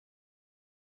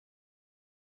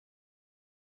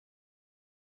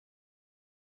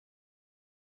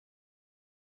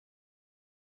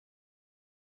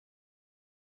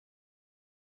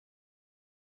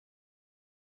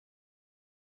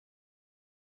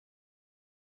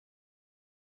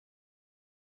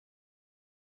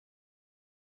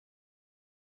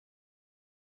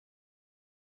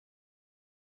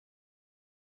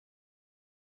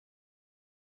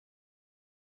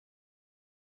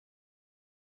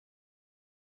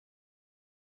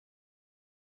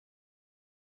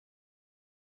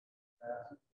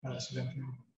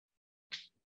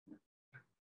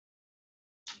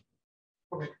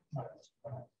Okay. Okay.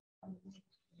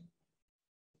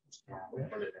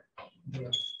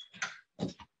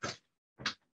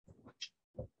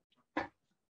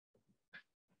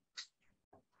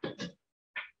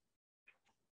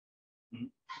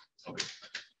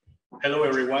 Hello,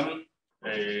 everyone.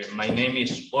 My name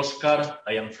is Oscar.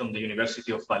 I am from the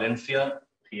University of Valencia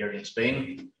here in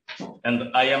Spain,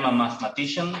 and I am a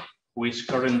mathematician who is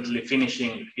currently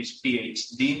finishing his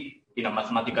PhD in a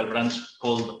mathematical branch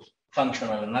called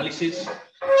functional analysis.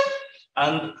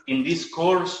 And in this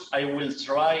course, I will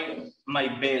try my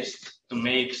best to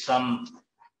make some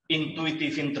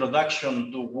intuitive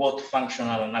introduction to what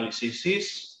functional analysis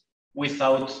is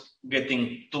without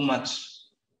getting too much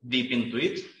deep into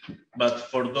it. But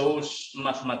for those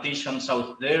mathematicians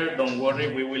out there, don't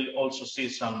worry, we will also see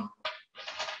some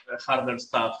harder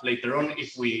stuff later on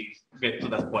if we get to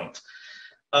that point.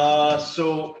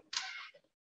 So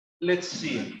let's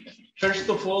see. First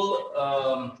of all,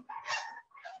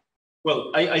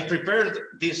 well, I prepared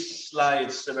these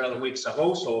slides several weeks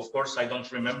ago, so of course I don't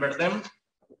remember them.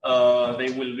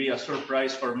 They will be a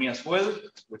surprise for me as well,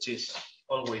 which is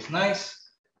always nice.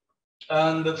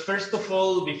 And first of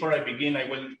all, before I begin, I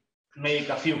will make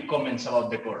a few comments about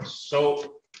the course.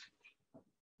 So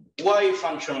why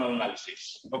functional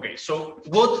analysis? Okay, so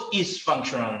what is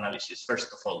functional analysis,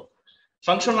 first of all?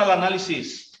 Functional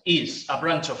analysis is a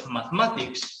branch of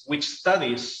mathematics which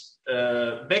studies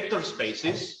vector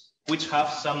spaces which have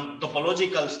some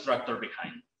topological structure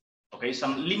behind, okay,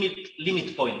 some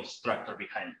limit point structure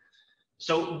behind.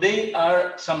 So they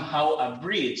are somehow a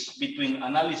bridge between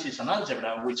analysis and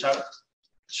algebra, which are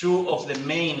two of the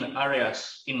main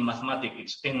areas in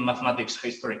mathematics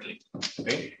historically.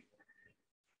 Okay.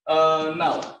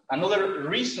 Now, another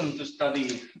reason to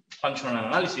study functional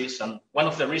analysis, and one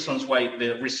of the reasons why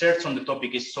the research on the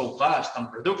topic is so vast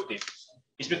and productive,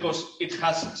 is because it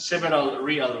has several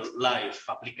real-life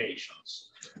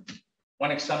applications.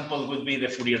 One example would be the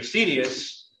Fourier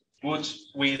series, which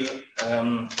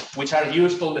are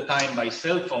used all the time by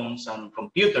cell phones and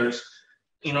computers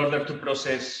in order to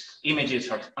process images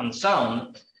and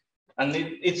sound. And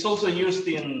it's also used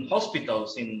in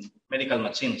hospitals, in medical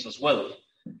machines as well,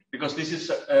 because this is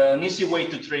an easy way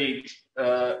to treat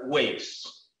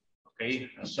waves. Okay,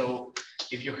 so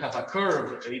if you have a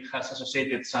curve, it has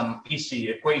associated some easy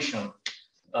equation,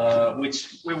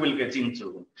 which we will get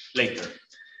into later.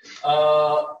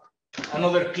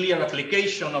 Another clear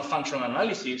application of functional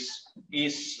analysis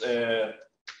is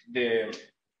the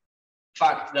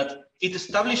fact that it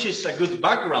establishes a good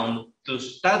background to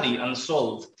study and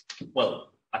solve,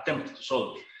 well, attempt to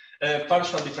solve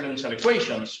partial differential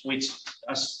equations, which,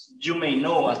 as you may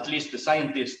know, at least the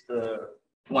scientists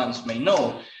ones may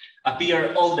know,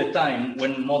 appear all the time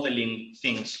when modeling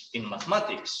things in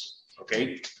mathematics,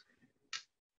 okay?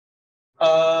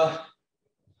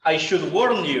 I should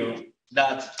warn you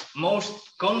that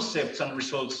most concepts and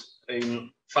results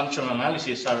in functional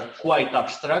analysis are quite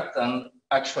abstract and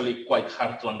actually quite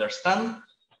hard to understand,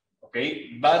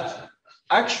 okay? But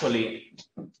actually,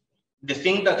 the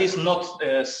thing that is not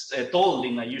told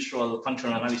in a usual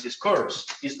functional analysis course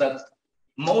is that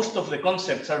most of the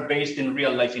concepts are based in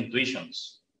real-life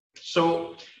intuitions.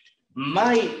 So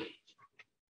my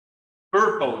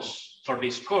purpose for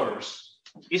this course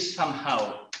is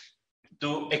somehow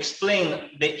to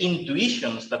explain the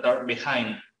intuitions that are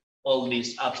behind all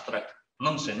this abstract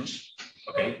nonsense,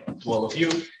 okay, to all of you.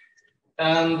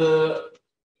 And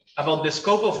about the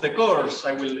scope of the course,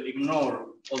 I will ignore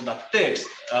all that text.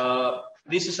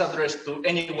 This is addressed to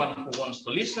anyone who wants to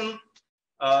listen.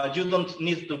 You don't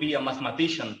need to be a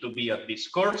mathematician to be at this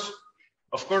course.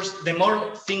 Of course, the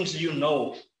more things you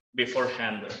know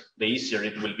beforehand, the easier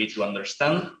it will be to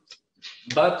understand.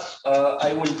 But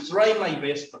I will try my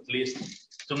best, at least,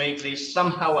 to make this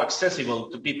somehow accessible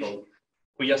to people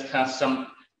who just have some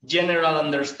general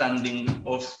understanding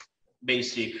of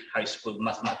basic high school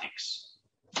mathematics.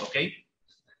 Okay?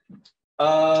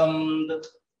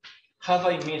 Have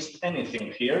I missed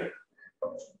anything here?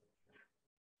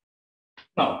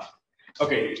 No.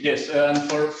 Okay, yes, and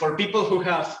for people who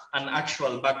have an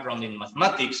actual background in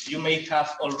mathematics, you may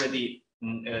have already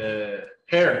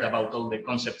heard about all the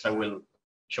concepts I will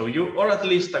show you, or at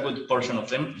least a good portion of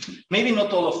them. Maybe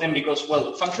not all of them, because,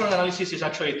 well, functional analysis is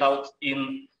actually taught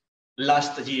in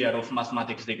last year of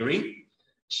mathematics degree.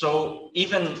 So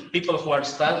even people who are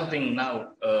starting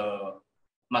now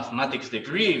mathematics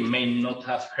degree may not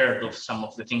have heard of some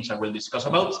of the things I will discuss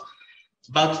about,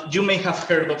 but you may have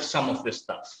heard of some of the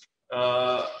stuff.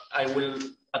 I will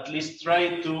at least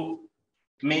try to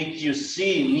make you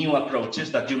see new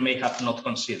approaches that you may have not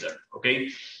considered, okay?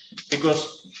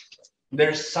 Because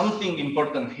there's something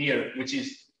important here, which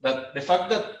is that the fact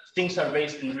that things are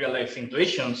based in real life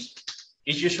intuitions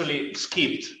is usually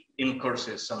skipped in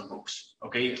courses and books,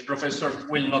 okay? Professors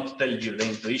will not tell you the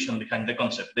intuition behind the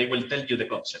concept. They will tell you the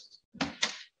concept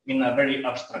in a very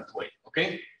abstract way,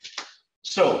 okay?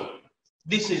 So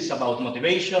this is about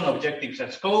motivation, objectives,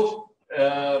 and scope.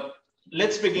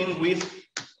 Let's begin with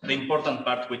the important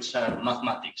part, which are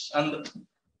mathematics. And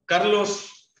Carlos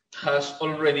has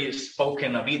already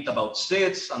spoken a bit about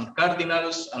sets and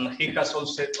cardinals, and he has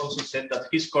also said that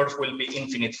his course will be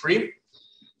infinite free.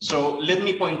 So let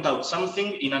me point out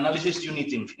something. In analysis, you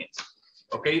need infinite,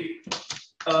 okay?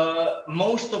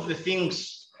 Most of the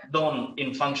things done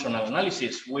in functional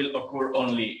analysis will occur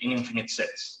only in infinite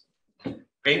sets,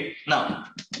 okay? Now,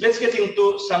 let's get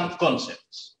into some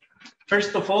concepts.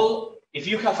 First of all, if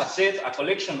you have a set, a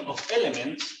collection of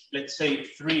elements, let's say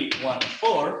 3, 1,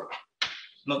 4,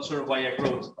 not sure why I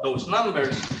wrote those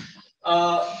numbers,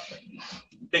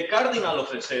 the cardinal of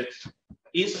the set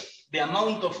is the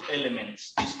amount of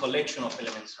elements this collection of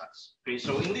elements has. Okay,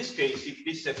 so in this case, if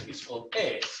this set is called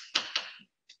X,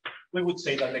 we would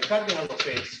say that the cardinal of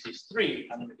X is 3,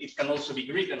 and it can also be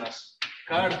written as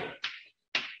cardinal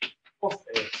of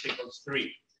X equals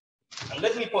 3. And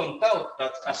let me point out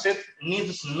that a set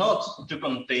needs not to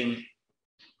contain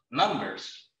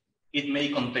numbers. It may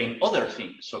contain other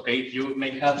things, okay? You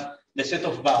may have the set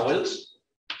of vowels,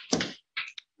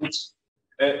 which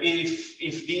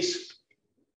if this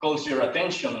calls your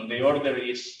attention, the order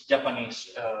is Japanese,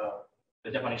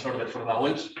 the Japanese order for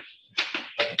vowels.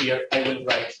 But here I will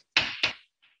write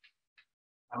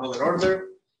another order.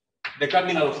 The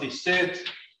cardinal of this set is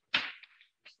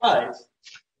 5.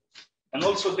 And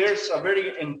also there's a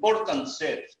very important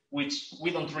set, which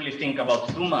we don't really think about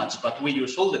too much, but we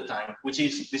use all the time, which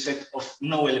is the set of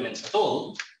no elements at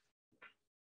all,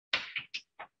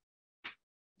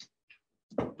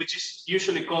 which is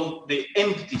usually called the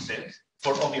empty set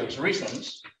for obvious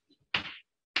reasons.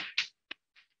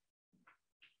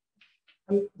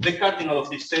 And the cardinal of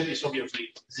this set is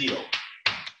obviously 0.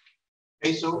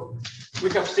 Okay, so we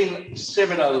have seen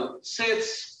several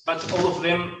sets, but all of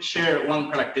them share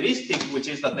one characteristic, which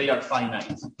is that they are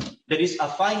finite. There is a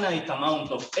finite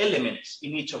amount of elements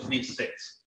in each of these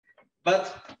sets.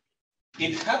 But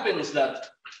it happens that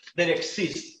there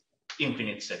exist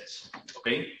infinite sets,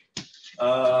 okay?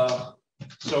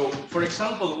 So, for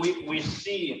example, we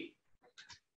see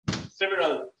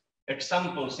several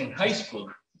examples in high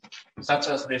school, such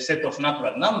as the set of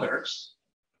natural numbers,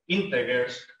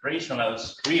 integers,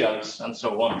 rationals, reals, and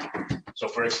so on. So,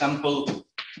 for example,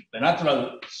 the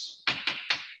naturals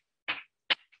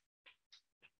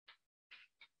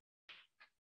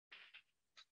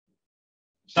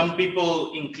some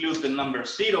people include the number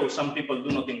 0, some people do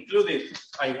not include it.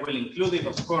 I will include it,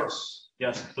 of course,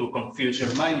 just to confuse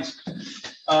your minds.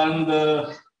 And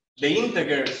the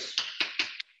integers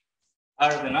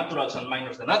are the naturals and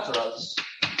minus the naturals.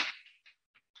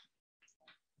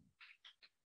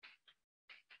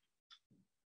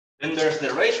 Then there's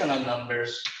the rational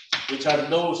numbers, which are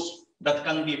those that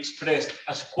can be expressed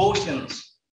as quotients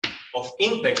of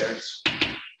integers.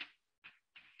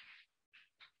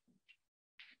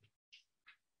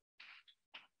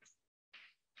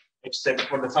 Except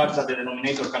for the fact that the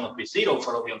denominator cannot be 0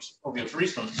 for obvious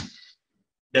reasons.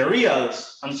 The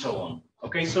reals, and so on.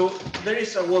 Okay, so there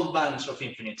is a whole bunch of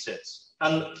infinite sets.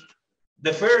 And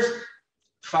the first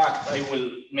fact I will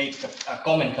make a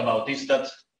comment about is that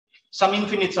some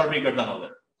infinites are bigger than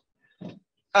others.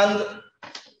 And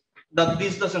that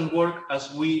this doesn't work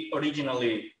as we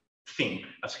originally think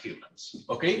as humans,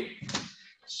 okay?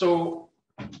 So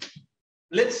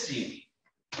let's see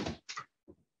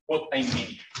what I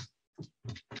mean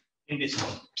in this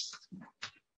context.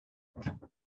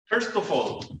 First of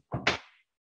all,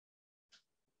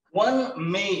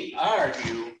 one may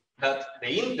argue that the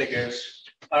integers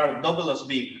are double as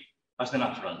big as the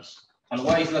naturals. And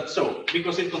why is that so?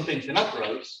 Because it contains the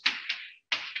naturals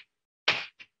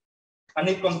and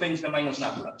it contains the minus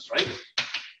naturals, right?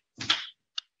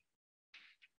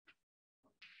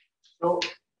 So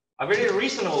a very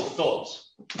reasonable thought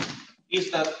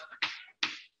is that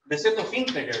the set of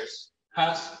integers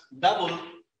has double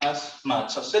as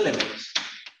much as elements,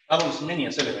 double as many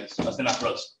as elements as the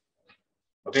naturals.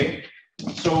 Okay,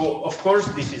 so of course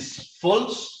this is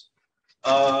false.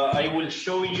 I will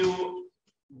show you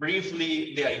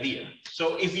briefly the idea.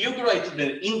 So if you write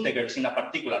the integers in a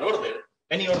particular order,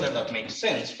 any order that makes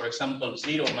sense, for example,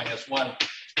 0, minus 1,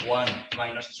 1,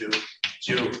 minus 2,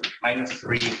 2, minus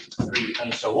 3, 3,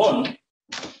 and so on,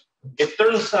 it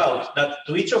turns out that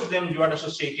to each of them you are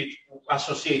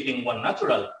associating one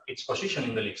natural, its position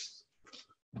in the list.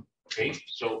 Okay,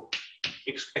 so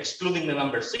excluding the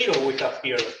number 0, we have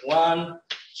here 1,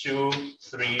 2,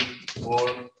 3,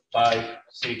 4, 5,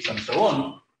 6, and so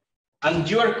on. And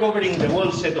you are covering the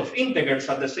whole set of integers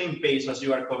at the same pace as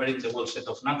you are covering the whole set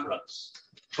of naturals.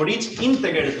 For each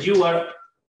integer, you are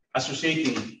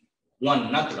associating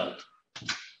one natural.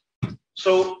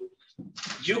 So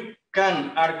you can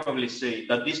arguably say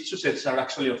that these two sets are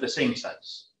actually of the same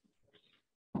size.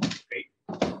 Okay.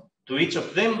 To each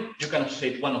of them, you can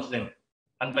associate one of them,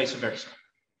 and vice versa.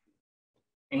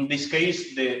 In this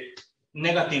case, the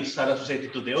negatives are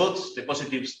associated to the odds, the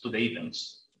positives to the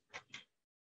evens.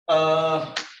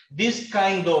 This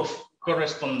kind of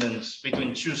correspondence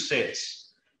between two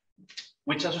sets,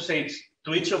 which associates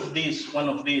to each of these one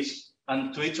of these,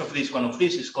 and to each of these one of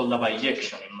these, is called a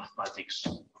bijection in mathematics.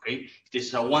 Okay, this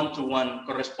is a one-to-one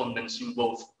correspondence in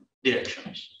both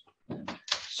directions.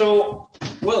 So,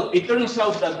 well, it turns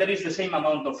out that there is the same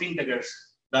amount of integers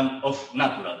than of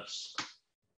naturals.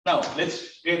 Now,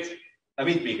 let's get a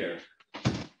bit bigger.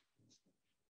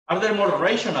 Are there more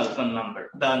rationals than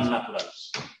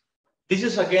naturals? This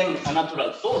is again a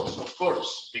natural thought, of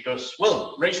course, because,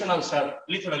 well, rationals are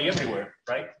literally everywhere,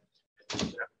 right?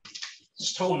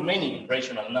 So many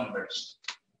rational numbers.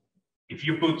 If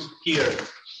you put here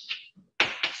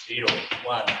 0,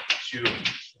 1, 2,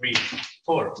 3,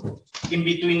 4, in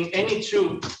between any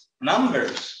two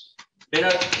numbers, there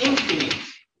are infinite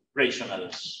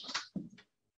rationals.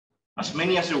 As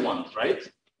many as you want, right?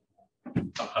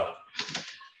 Somehow.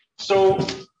 So,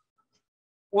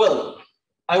 well,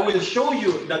 I will show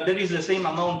you that there is the same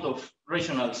amount of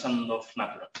rationals and of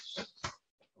naturals.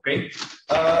 Okay.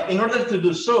 In order to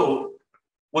do so,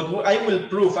 what I will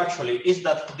prove actually is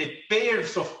that the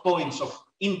pairs of points of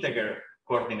integer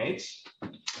coordinates,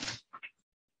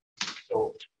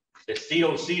 so the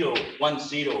 0, 0, 1,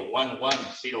 0, 1, 1,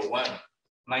 0, 1,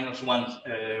 minus 1,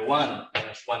 1,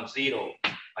 minus 1, 0,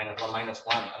 minus 1, minus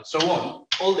 1, and so on,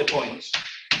 all the points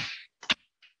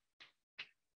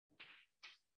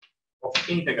of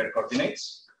integer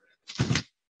coordinates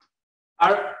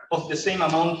are of the same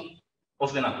amount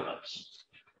of the naturals.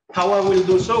 How I will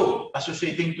do so?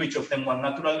 Associating to each of them one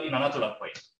natural in a natural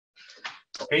way.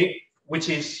 Okay, which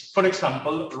is, for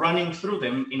example, running through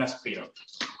them in a spiral.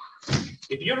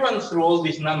 If you run through all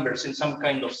these numbers in some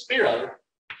kind of spiral,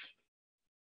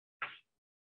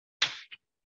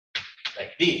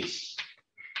 like this,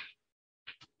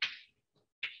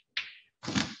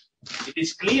 it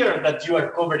is clear that you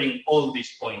are covering all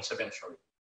these points eventually.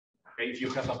 Okay, if you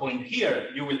have a point here,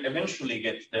 you will eventually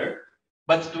get there.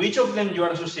 But to each of them, you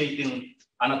are associating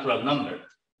a natural number,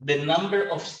 the number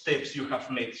of steps you have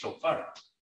made so far.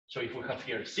 So if we have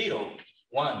here 0,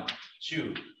 1,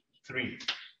 2, 3,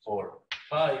 4,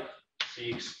 5,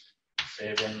 6,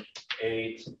 7,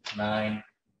 8, 9,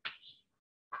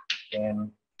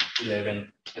 10,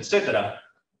 11, etc.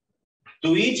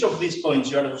 To each of these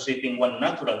points, you are associating one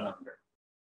natural number.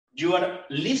 You are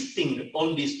listing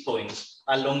all these points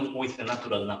along with the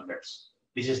natural numbers.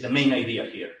 This is the main idea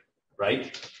here,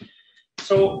 right?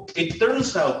 So it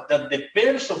turns out that the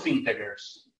pairs of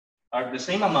integers are the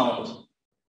same amount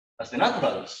as the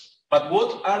naturals. But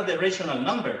what are the rational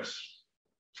numbers?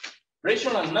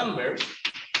 Rational numbers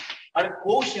are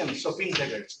quotients of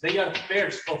integers. They are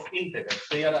pairs of integers.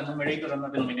 They are a numerator and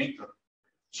a denominator.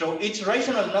 So each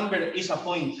rational number is a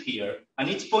point here, and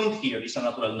each point here is a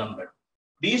natural number.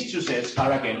 These two sets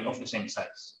are again of the same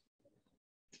size.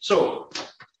 So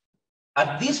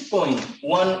at this point,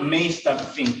 one may start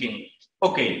thinking,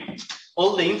 okay,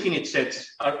 all the infinite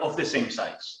sets are of the same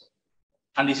size.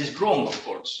 And this is wrong, of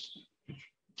course.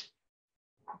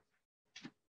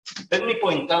 Let me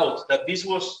point out that this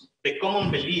was the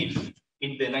common belief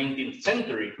in the 19th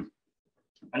century.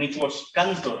 And it was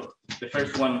Cantor, the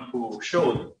first one who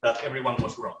showed that everyone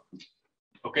was wrong.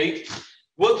 Okay,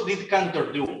 what did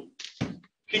Cantor do?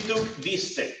 He took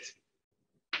this set.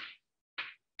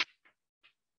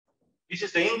 This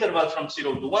is the interval from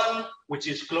 0 to 1, which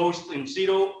is closed in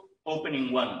 0,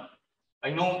 opening 1. I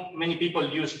know many people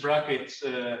use brackets.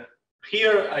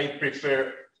 Here, I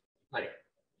prefer like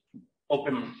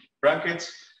open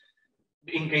brackets.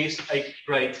 In case I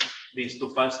write this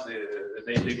too fast,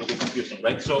 they will be confusing,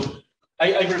 right? So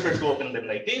I prefer to open them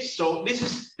like this. So this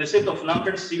is the set of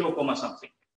numbers 0, something.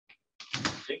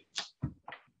 Okay.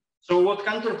 So what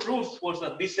Cantor proved was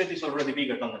that this set is already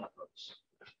bigger than the naturals.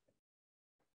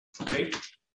 Okay.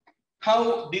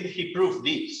 How did he prove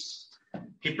this?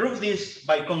 He proved this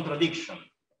by contradiction,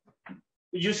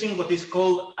 using what is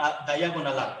called a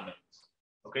diagonal argument.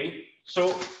 Okay.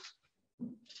 So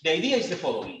the idea is the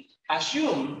following.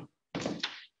 Assume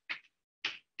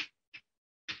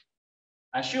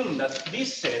that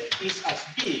this set is as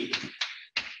big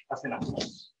as the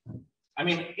naturals. I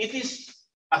mean, it is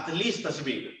at least as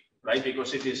big, right?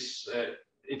 Because it is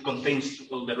it contains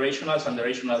all the rationals, and the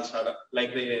rationals are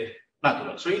like the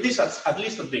naturals. So it is at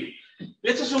least as big.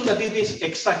 Let's assume that it is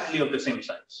exactly of the same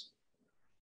size.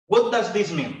 What does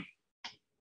this mean?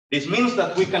 This means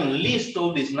that we can list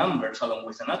all these numbers along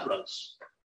with the naturals,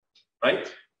 right?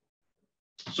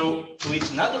 So to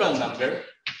each natural number,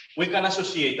 we can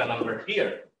associate a number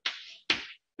here.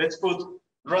 Let's put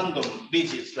random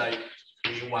digits like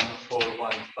 3, 1, 4,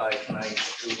 1, 5, 9,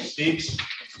 2, 6,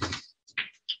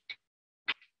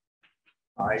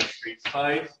 5, 3,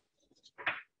 5,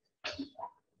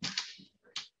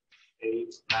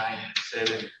 8, 9,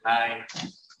 7, 9,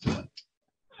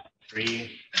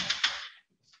 3.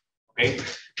 Okay,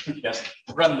 just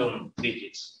random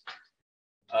digits.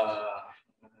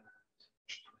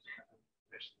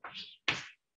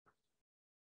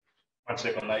 One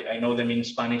second, I know them in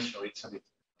Spanish, so it's a bit,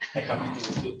 I have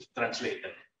to translate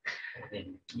them.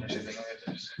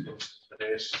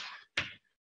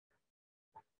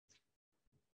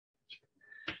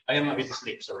 I am a bit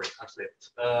asleep, sorry, translate.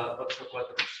 8, 4, 6,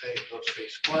 2,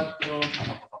 6, 4.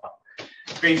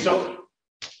 Okay, so,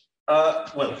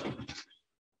 well,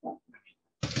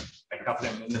 I have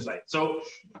them in the slide. So,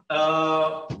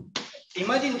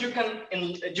 imagine you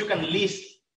can list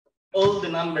all the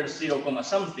numbers 0,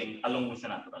 something along with the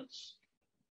naturals.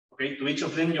 Okay, to each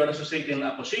of them you are associating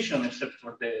a position except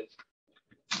for the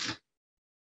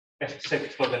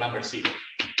number 0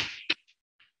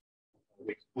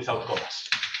 without commas.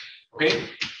 Okay,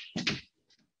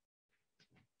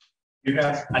 you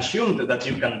have assumed that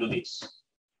you can do this.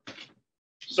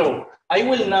 So I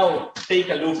will now take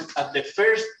a look at the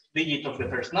first digit of the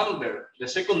first number, the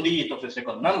second digit of the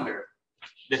second number,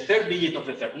 the third digit of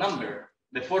the third number,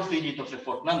 the fourth digit of the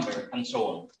fourth number, and so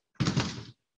on.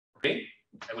 Okay,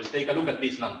 I will take a look at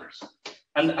these numbers,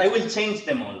 and I will change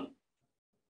them all.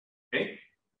 Okay,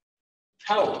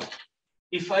 how?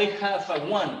 If I have a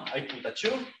 1, I put a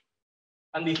 2,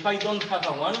 and if I don't have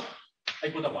a 1, I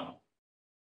put a 1.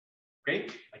 Okay,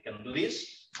 I can do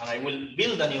this, and I will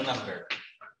build a new number.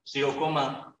 0,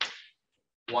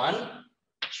 1,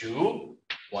 2,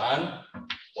 1,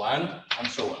 1, and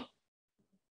so on.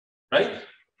 Right?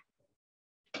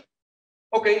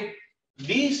 Okay,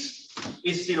 this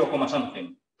is 0,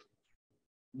 something.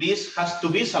 This has to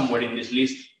be somewhere in this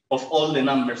list of all the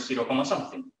numbers 0,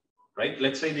 something. Right?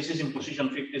 Let's say this is in position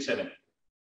 57.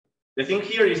 The thing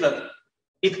here is that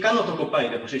it cannot occupy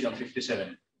the position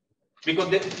 57 because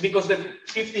the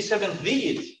 57th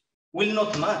digit will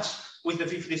not match with the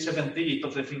 57th digit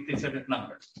of the 57th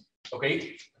number.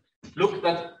 Okay, look,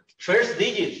 that first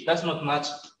digit does not match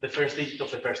the first digit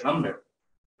of the first number.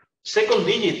 Second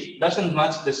digit doesn't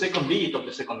match the second digit of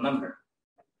the second number.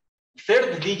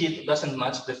 Third digit doesn't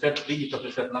match the third digit of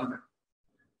the third number.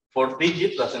 Fourth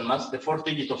digit doesn't match the fourth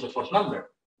digit of the fourth number.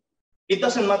 It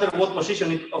doesn't matter what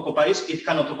position it occupies, it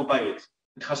cannot occupy it.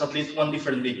 It has at least one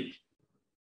different digit.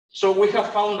 So we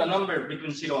have found a number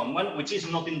between 0 and 1, which is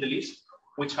not in the list,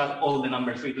 which has all the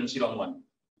numbers between 0 and 1.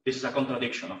 This is a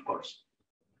contradiction, of course.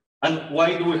 And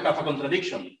why do we have a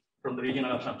contradiction from the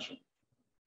original assumption?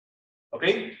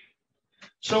 Okay?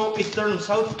 So it turns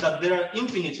out that there are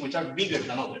infinites which are bigger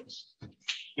than others.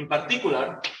 In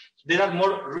particular, there are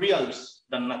more reals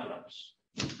than naturals.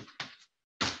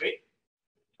 Okay?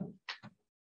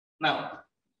 Now,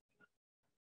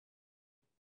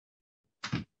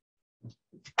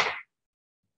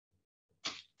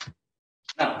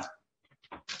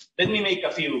 let me make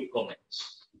a few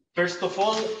comments. First of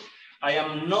all, I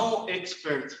am no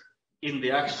expert in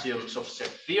the axioms of set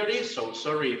theory, so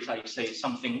sorry if I say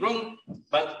something wrong,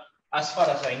 but as far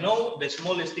as I know, the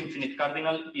smallest infinite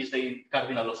cardinal is the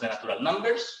cardinal of the natural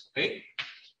numbers, okay?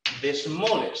 The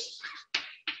smallest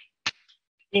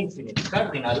infinite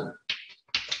cardinal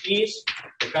is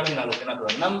the cardinal of the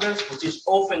natural numbers, which is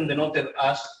often denoted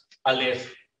as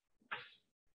Aleph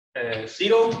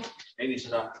 0. It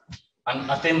is an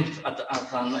attempt at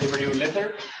an Hebrew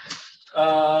letter.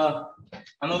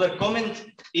 Another comment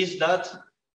is that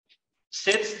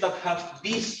sets that have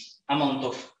this amount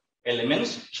of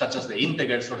elements, such as the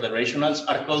integers or the rationals,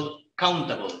 are called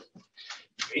countable.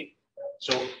 Okay?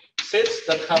 So sets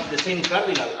that have the same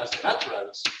cardinal as the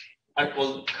naturals are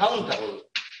called countable,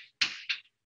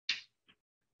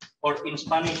 or in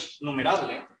Spanish,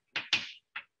 numerable.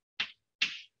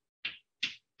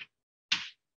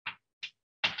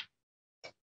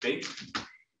 Okay?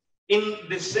 In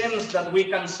the sense that we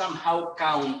can somehow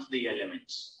count the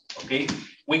elements. Okay?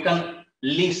 We can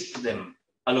list them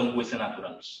along with the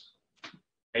naturals.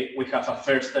 Okay, we have a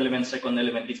first element, second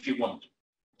element if you want.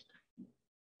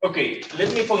 Okay,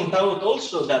 let me point out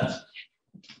also that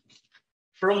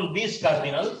from this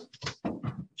cardinal,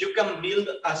 you can build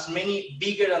as many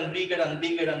bigger and bigger and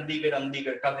bigger and bigger and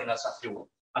bigger cardinals as you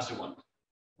want.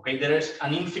 Okay, there is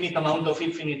an infinite amount of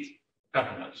infinite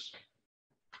cardinals.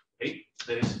 Okay,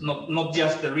 there is not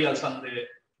just the reals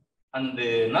and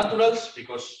the naturals,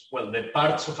 because well, the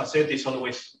parts of a set is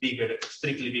always bigger,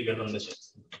 strictly bigger than the set,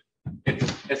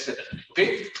 etc.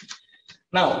 Okay.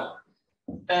 Now,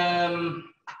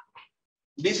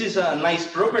 this is a nice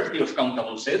property of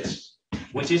countable sets,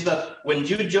 which is that when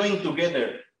you join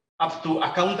together up to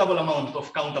a countable amount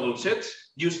of countable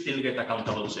sets, you still get a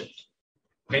countable set.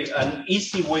 Okay, an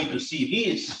easy way to see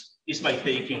this is by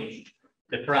taking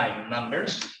the prime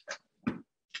numbers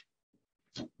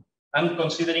and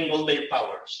considering all their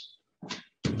powers.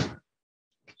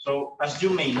 So as you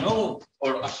may know,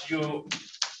 or as you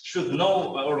should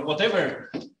know, or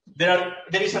whatever, there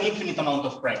is an infinite amount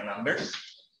of prime numbers.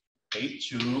 Okay,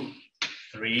 2,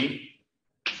 3,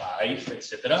 5,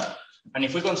 etc. And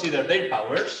if we consider their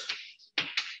powers,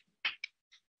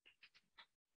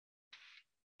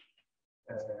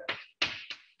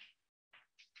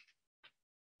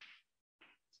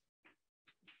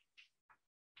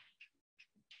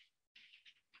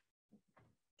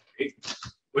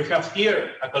 we have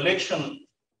here a collection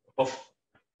of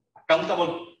a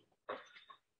countable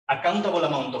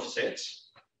amount of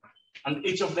sets, and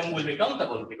each of them will be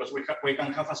countable because we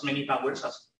can have as many powers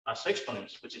as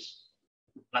exponents, which is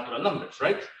natural numbers,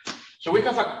 right? So we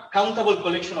have a countable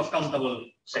collection of countable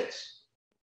sets,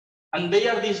 and they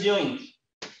are disjoint.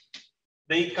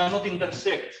 They cannot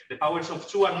intersect. The powers of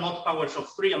 2 are not powers of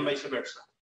 3 and vice versa,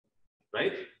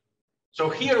 right? So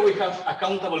here we have a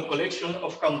countable collection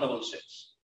of countable sets.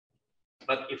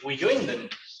 But if we join them,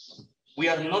 we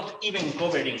are not even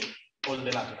covering all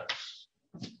the naturals.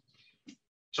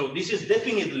 So this is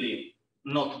definitely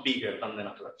not bigger than the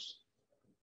naturals.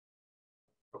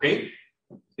 Okay?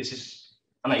 This is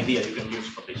an idea you can use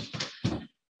for this.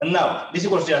 And now, this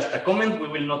was just a comment. We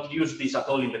will not use this at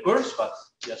all in the course, but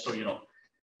just so you know.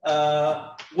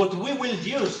 What we will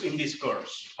use in this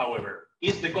course, however,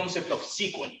 is the concept of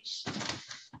sequence.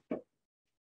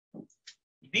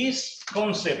 This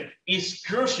concept is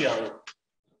crucial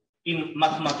in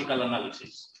mathematical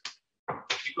analysis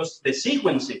because the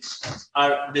sequences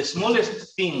are the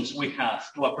smallest things we have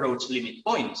to approach limit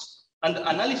points, and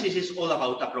analysis is all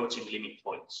about approaching limit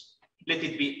points. Let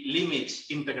it be limits,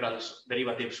 integrals,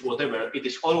 derivatives, whatever, it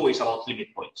is always about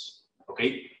limit points,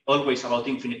 okay? Always about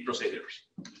infinite procedures.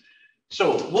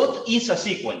 So what is a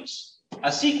sequence?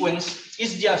 A sequence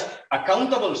is just a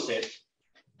countable set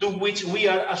to which we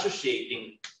are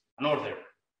associating an order.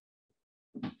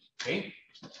 Okay.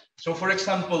 So, for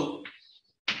example,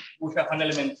 we have an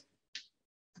element,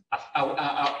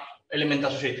 element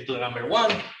associated to the number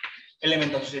 1,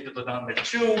 element associated to the number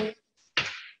 2,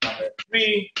 number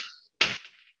 3,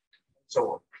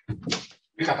 so on.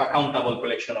 We have a countable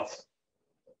collection of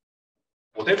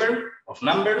whatever, of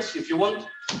numbers, if you want,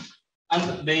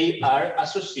 and they are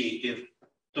associated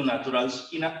to naturals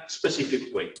in a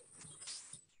specific way.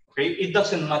 Okay, it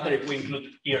doesn't matter if we include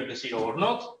here the 0 or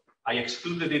not. I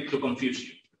excluded it to confuse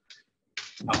you.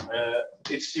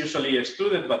 It's usually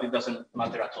excluded, but it doesn't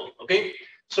matter at all. Okay,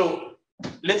 so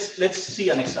let's see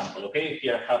an example. Okay,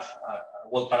 here I have a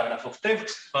whole paragraph of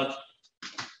text, but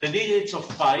the digits of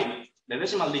 5, the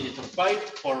decimal digits of 5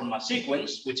 form a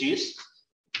sequence, which is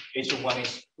h of 1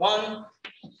 is 1,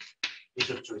 h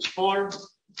of 2 is 4,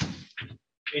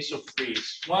 h of 3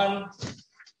 is 1,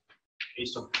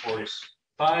 h of 4 is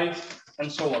 5,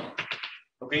 and so on.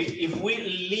 Okay, if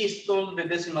we list all the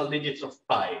decimal digits of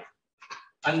 5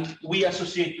 and we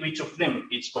associate to each of them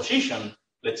its position,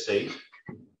 let's say,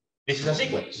 this is a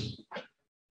sequence.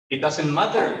 It doesn't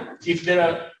matter if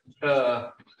there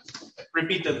are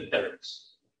repeated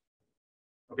terms.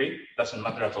 Okay, it doesn't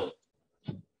matter at all.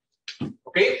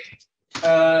 Okay,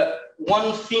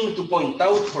 one thing to point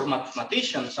out for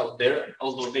mathematicians out there,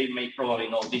 although they may probably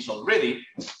know this already,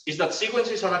 is that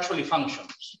sequences are actually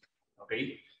functions.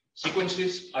 Okay,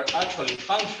 sequences are actually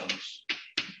functions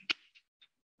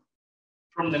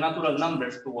from the natural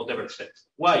numbers to whatever set.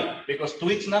 Why? Because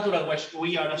to each natural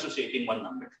we are associating one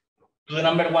number. To the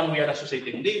number 1 we are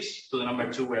associating this, to the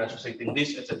number 2 we are associating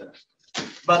this, etc.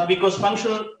 But because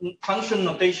function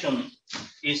notation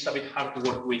is a bit hard to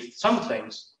work with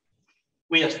sometimes,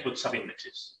 we just put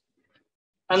subindexes.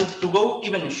 And to go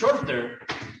even shorter,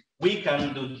 we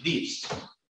can do this.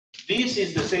 This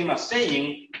is the same as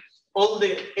saying all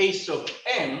the a's of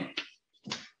n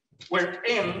where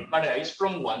n varies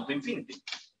from 1 to infinity.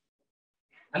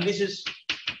 And this is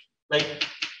like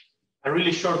a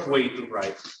really short way to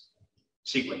write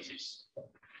sequences.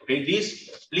 Okay,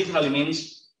 this literally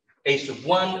means a sub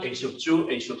 1, a sub 2,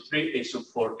 a sub 3, a sub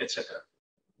 4, etc.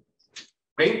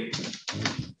 Okay,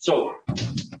 so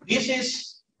this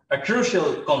is a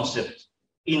crucial concept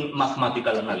in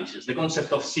mathematical analysis, the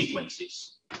concept of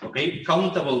sequences. Okay,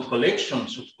 countable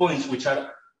collections of points which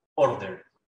are ordered.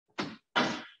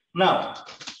 Now,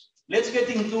 let's get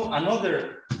into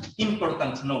another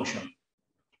important notion.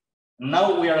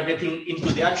 Now we are getting into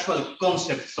the actual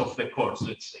concepts of the course,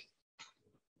 let's say.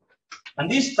 And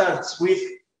this starts with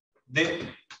the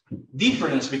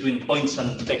difference between points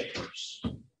and vectors,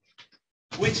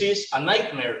 which is a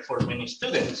nightmare for many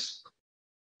students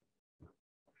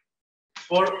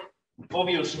for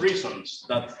obvious reasons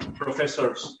that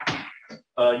professors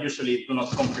usually do not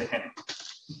comprehend.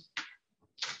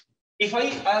 If I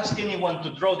ask anyone to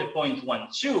draw the point 1,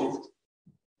 2,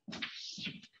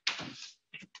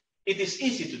 it is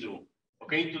easy to do.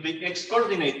 Okay, to the x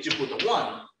coordinate you put a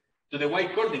 1, to the y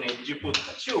coordinate you put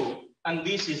a 2, and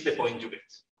this is the point you get.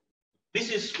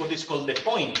 This is what is called the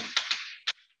point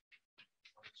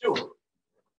 2.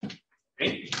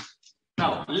 Okay.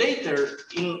 Now later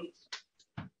in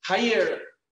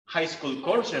high school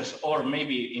courses or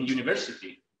maybe in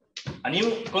university, a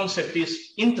new concept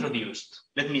is introduced.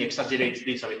 Let me exaggerate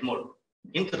this a bit more.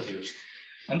 Introduced.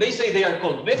 And they say they are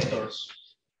called vectors.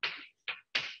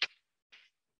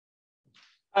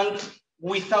 And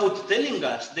without telling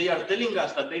us, they are telling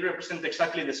us that they represent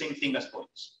exactly the same thing as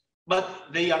points, but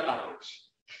they are arrows.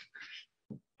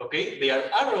 Okay, they are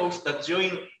arrows that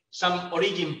join some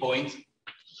origin point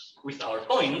with our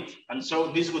point, and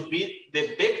so this would be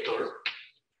the vector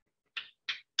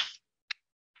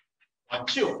 1,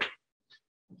 2.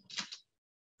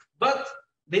 But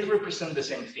they represent the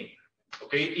same thing.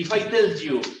 Okay, if I tell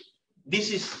you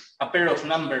this is a pair of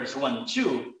numbers 1,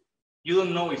 2, you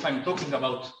don't know if I'm talking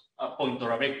about a point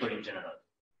or a vector in general.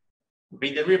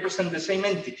 Okay, they represent the same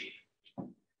entity.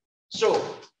 So,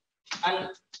 and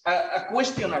a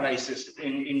question arises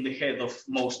in the head of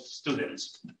most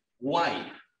students.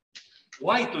 Why?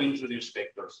 Why to introduce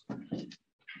vectors?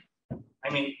 I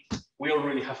mean, we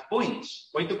already have points.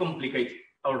 Why to complicate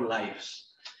our lives?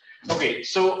 Okay,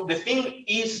 so the thing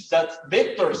is that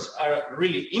vectors are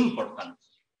really important.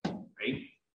 Okay,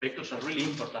 vectors are really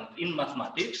important in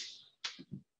mathematics,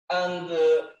 and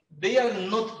they are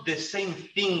not the same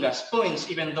thing as points,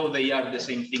 even though they are the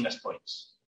same thing as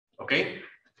points. Okay,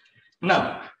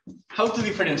 now how to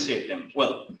differentiate them?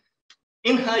 Well,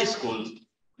 in high school,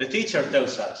 the teacher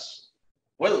tells us,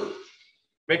 well,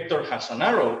 vector has an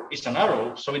arrow, it's an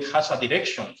arrow, so it has a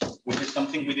direction, which is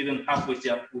something we didn't have with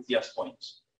just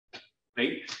points.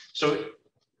 Okay, so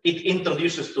it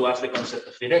introduces to us the concept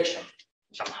of direction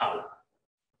somehow.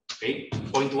 Okay,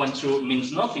 point 1, 2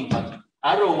 means nothing, but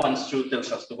arrow 1, 2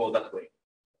 tells us to go that way.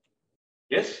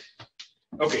 Yes?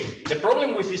 Okay, the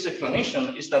problem with this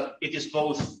explanation is that it is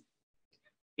both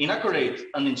inaccurate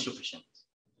and insufficient.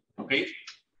 Okay,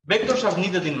 vectors are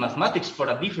needed in mathematics for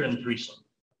a different reason.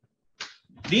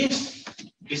 This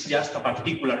is just a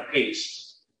particular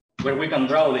case where we can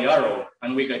draw the arrow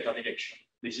and we get a direction.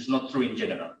 This is not true in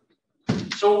general.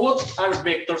 So what are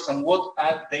vectors and what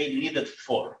are they needed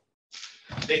for?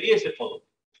 The idea is the following.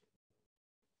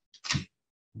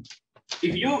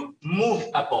 If you move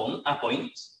upon a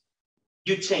point,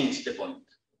 you change the point.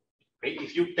 Okay?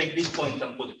 If you take this point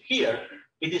and put it here,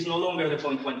 it is no longer the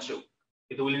point 1, 2.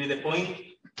 It will be the point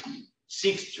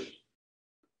 6, 2,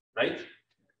 right?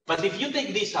 But if you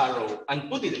take this arrow and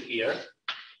put it here,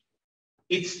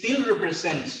 it still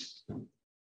represents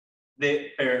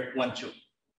the pair 1, 2.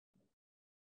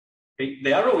 Okay?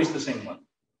 The arrow is the same one.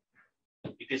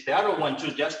 It is the arrow 1,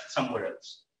 2 just somewhere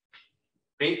else.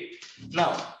 Okay?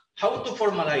 Now, how to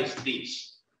formalize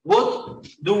this? What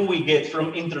do we get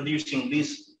from introducing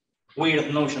this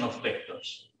weird notion of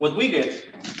vectors? What we get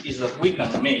is that we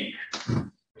can make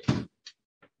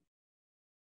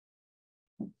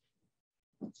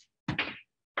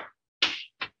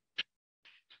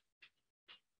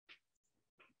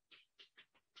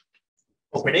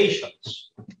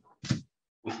operations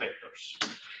with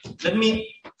vectors. Let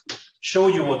me show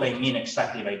you what I mean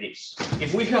exactly by this.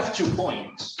 If we have 2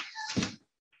 points,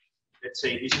 let's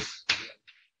say this is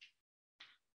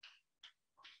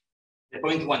the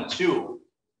point 1, 2,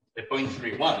 the point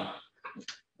 3, 1.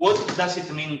 What does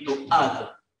it mean to add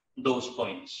those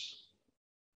points?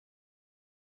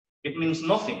 It means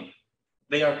nothing.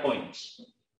 They are points.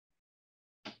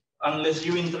 Unless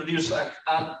you introduce an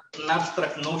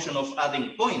abstract notion of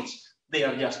adding points, they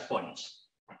are just points.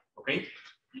 Okay?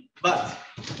 But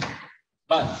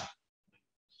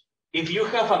if you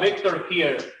have a vector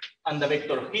here and a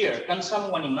vector here, can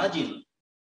someone imagine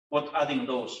what adding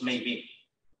those may be?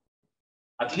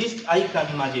 At least I can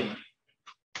imagine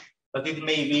that it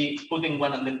may be putting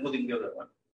one and then putting the other one.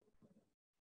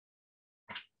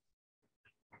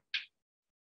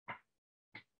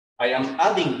 I am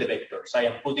adding the vectors. I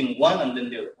am putting one and then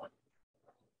the other one.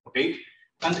 Okay?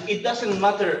 And it doesn't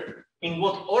matter in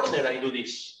what order I do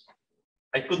this.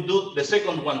 I could do the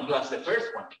second one plus the first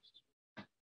one.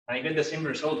 And I get the same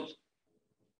result.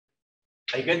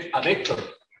 I get a vector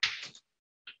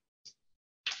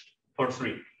for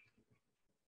 3.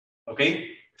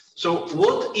 Okay? So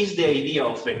what is the idea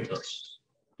of vectors?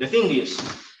 The thing is,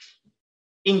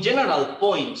 in general,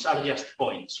 points are just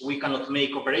points. We cannot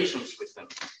make operations with them.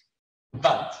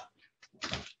 But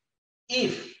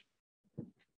if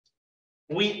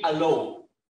we allow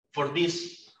for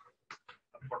this,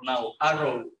 for now,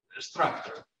 arrow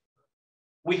structure,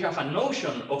 we have a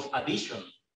notion of addition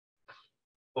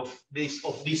of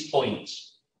these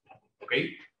points.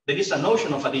 Okay? There is a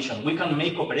notion of addition. We can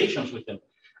make operations with them.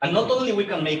 And not only we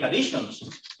can make additions,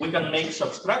 we can make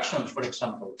subtractions, for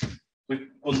example. We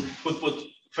could put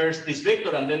first this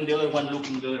vector and then the other one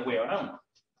looking the other way around.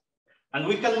 And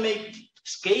we can make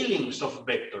scalings of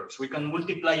vectors. We can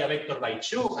multiply a vector by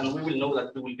 2 and we will know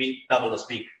that it will be double as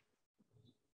big.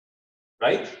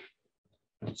 Right?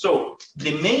 So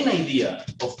the main idea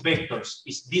of vectors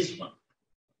is this one.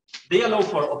 They allow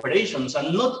for operations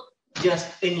and not just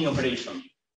any operation,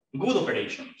 good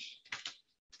operations.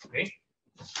 Okay?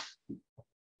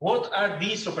 What are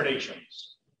these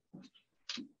operations?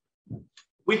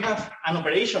 We have an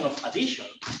operation of addition.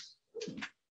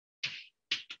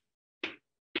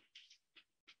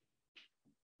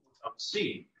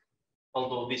 C,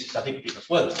 although this is addictive as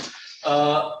well,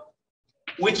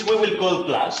 which we will call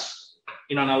plus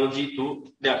in analogy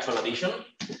to the actual addition.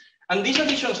 And this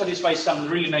addition satisfies some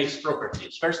really nice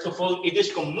properties. First of all, it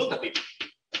is commutative.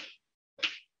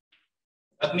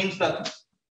 That means that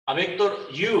a vector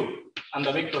u and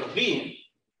a vector v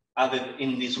added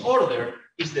in this order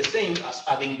is the same as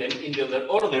adding them in the other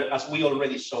order, as we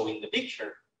already saw in the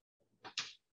picture.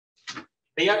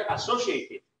 They are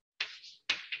associated,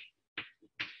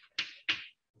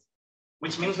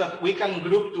 which means that we can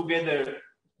group together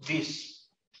this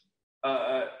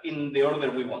in the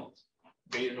order we want.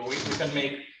 Okay, so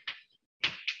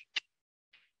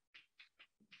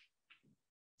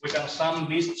we can sum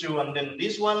these two and then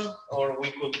this one, or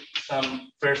we could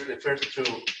sum first the first two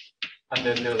and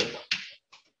then the other one.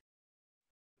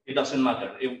 It doesn't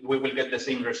matter. We will get the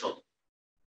same result.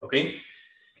 Okay.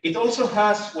 It also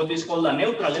has what is called a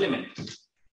neutral element.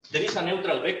 There is a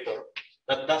neutral vector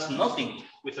that does nothing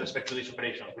with respect to this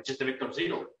operation, which is the vector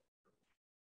 0.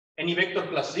 Any vector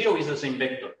plus 0 is the same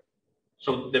vector.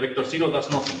 So the vector 0 does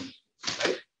nothing,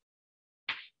 right?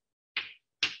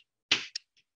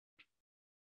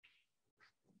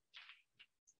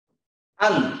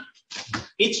 And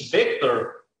each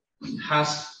vector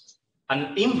has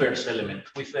an inverse element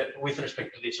with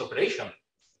respect to this operation.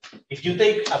 If you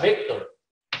take a vector,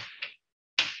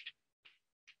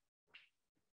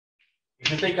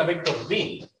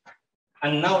 v,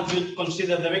 and now you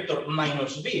consider the vector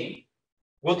minus v,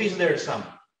 what is their sum?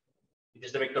 It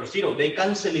is the vector 0. They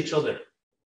cancel each other.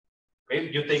 Okay,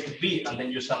 you take v and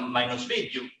then you sum minus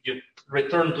v, you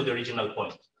return to the original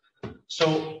point.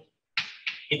 So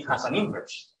it has an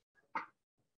inverse.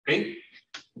 Okay.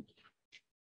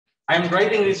 I'm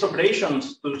writing these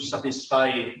operations to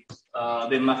satisfy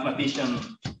the mathematician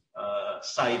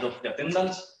side of the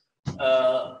attendance.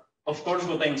 Of course,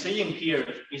 what I'm saying here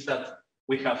is that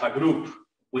we have a group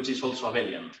which is also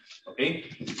abelian. Okay,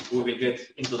 we will get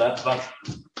into that, but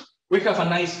we have a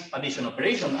nice addition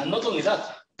operation, and not only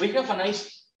that, we have a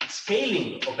nice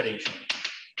scaling operation,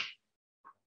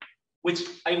 which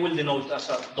I will denote as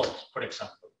a dot, for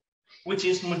example, which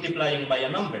is multiplying by a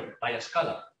number, by a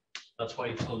scalar. That's why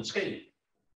it's called scaling.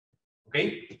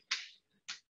 Okay.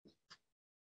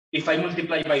 If I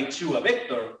multiply by 2 a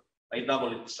vector, I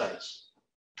double its size,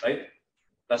 right?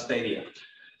 That's the idea.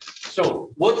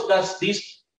 So what does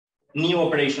this new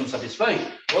operation satisfy?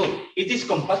 Well, it is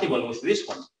compatible with this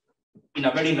one in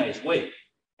a very nice way.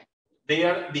 They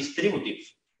are distributive.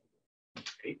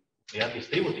 Okay? They are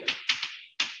distributive.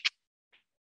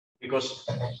 Because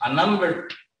a number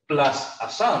plus a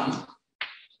sum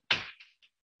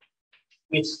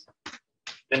is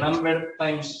the number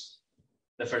times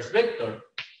the first vector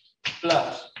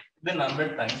plus the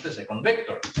number times the second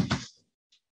vector.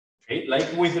 Okay,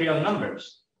 like with real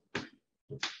numbers.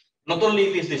 Not only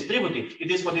it is distributive,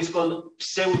 it is what is called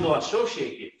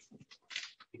pseudo-associative.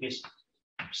 It is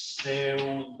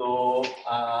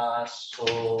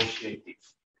pseudo-associative.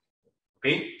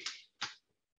 Okay?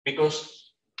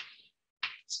 Because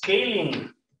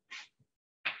scaling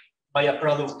by a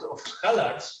product of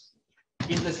scalars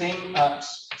is the same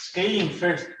as scaling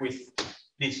first with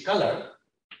this scalar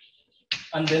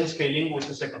and then scaling with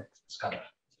the second scalar.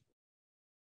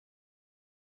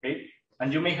 Okay?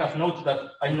 And you may have noted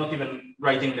that I'm not even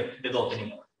writing the dot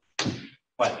anymore.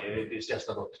 Well, it is just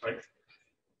a dot, right?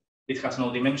 It has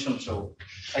no dimension, so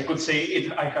I could say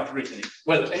I have written it.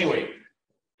 Well, anyway,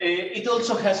 it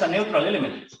also has a neutral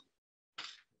element.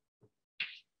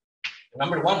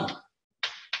 Number 1.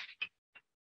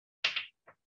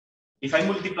 If I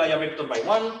multiply a vector by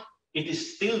 1, it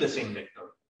is still the same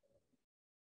vector.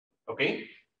 Okay?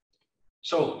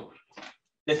 So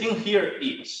the thing here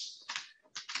is,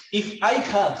 if I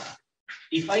have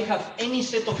any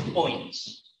set of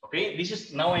points, okay, this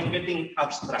is now I'm getting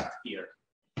abstract here.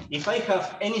 If I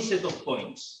have any set of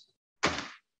points,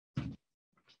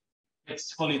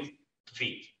 let's call it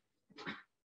V,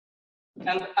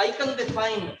 and I can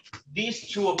define these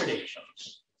two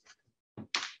operations.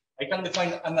 I can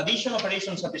define an addition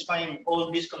operation satisfying all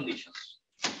these conditions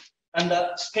and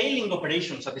a scaling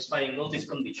operation satisfying all these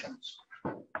conditions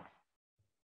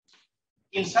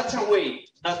in such a way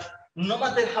that no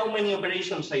matter how many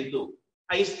operations I do,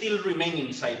 I still remain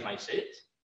inside my set.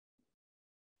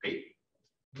 Okay,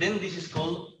 then this is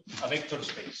called a vector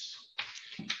space.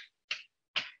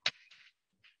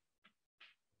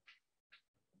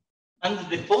 And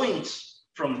the points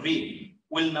from V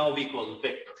will now be called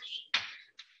vectors.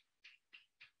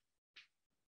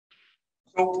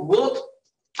 So what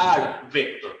are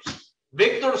vectors?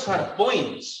 Vectors are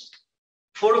points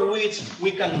for which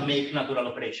we can make natural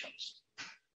operations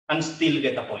and still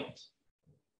get a point.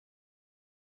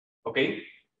 Okay?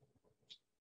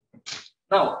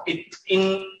 Now,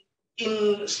 in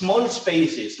small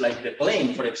spaces like the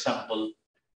plane, for example,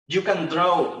 you can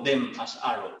draw them as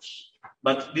arrows,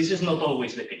 but this is not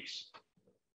always the case.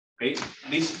 Okay?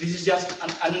 This is just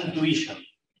an intuition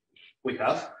we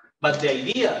have. But the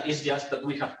idea is just that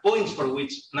we have points for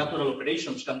which natural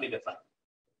operations can be defined.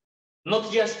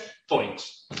 Not just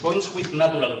points with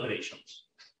natural operations.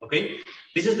 Okay?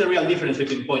 This is the real difference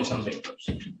between points and vectors.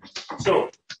 So,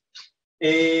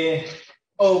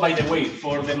 oh, by the way,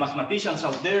 for the mathematicians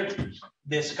out there,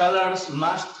 the scalars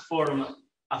must form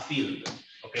a field.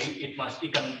 Okay? It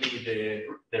can be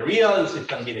the reals, it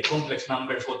can be the complex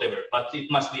numbers, whatever, but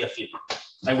it must be a field.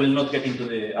 I will not get into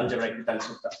the algebraic details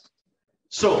of that.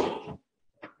 So,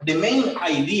 the main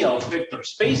idea of vector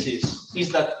spaces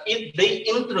is that they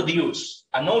introduce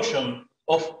a notion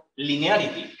of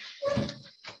linearity.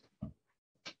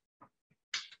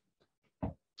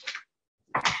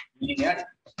 Linearity.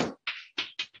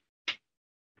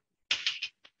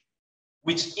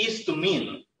 Which is to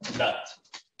mean that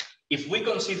if we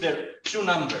consider two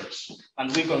numbers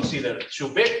and we consider two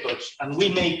vectors and we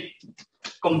make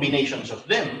combinations of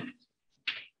them,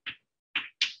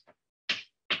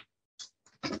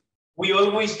 we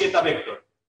always get a vector.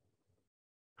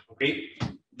 Okay?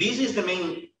 This is the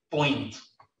main point,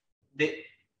 the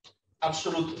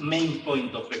absolute main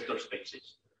point of vector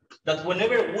spaces. That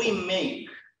whenever we make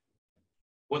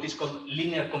what is called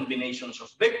linear combinations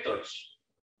of vectors,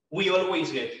 we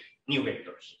always get new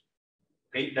vectors.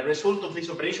 Okay? The result of this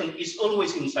operation is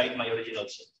always inside my original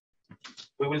set.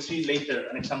 We will see later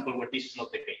an example where this is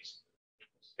not the case.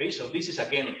 Okay, so this is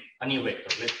again a new vector.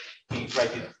 Let me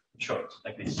write it short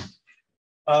like this.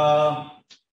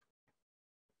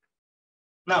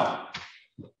 Now,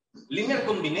 linear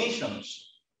combinations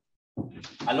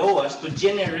allow us to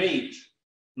generate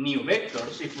new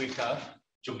vectors if we have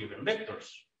two given vectors.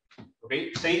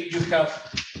 Okay, say you have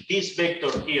this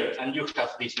vector here and you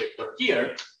have this vector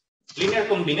here. Linear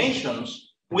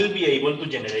combinations will be able to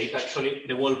generate actually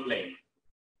the whole plane.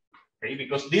 Okay,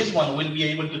 because this one will be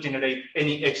able to generate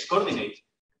any x coordinate.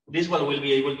 This one will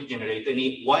be able to generate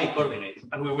any y coordinate,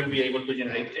 and we will be able to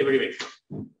generate every vector.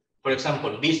 For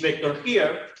example, this vector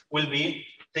here will be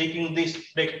taking this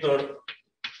vector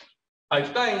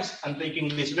 5 times and taking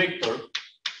this vector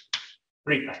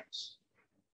 3 times.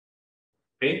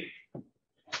 Okay?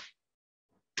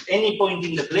 Any point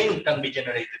in the plane can be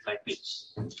generated like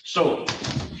this. So,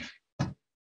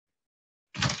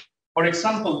 for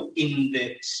example, in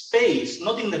the space,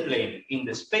 not in the plane, in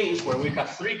the space where we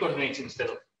have 3 coordinates instead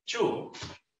of 2,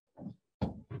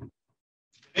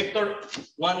 vector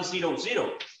 1, 0,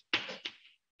 0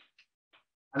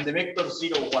 and the vector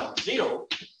 0, 1, 0,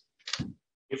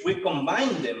 if we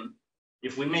combine them,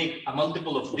 if we make a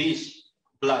multiple of this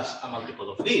plus a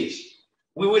multiple of this,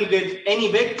 we will get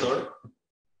any vector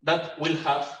that will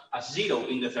have a 0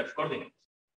 in the third coordinate.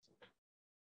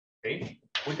 Okay,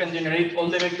 we can generate all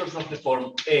the vectors of the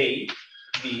form A,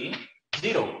 B,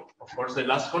 0. Of course, the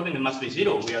last coordinate must be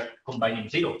 0. We are combining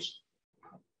zeros.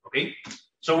 Okay,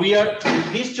 so we are,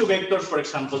 with these two vectors, for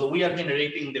example, we are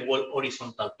generating the whole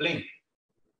horizontal plane.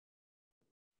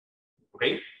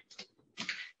 Okay,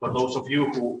 for those of you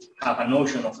who have a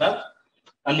notion of that.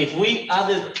 And if we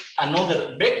added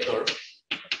another vector,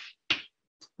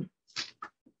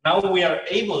 now we are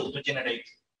able to generate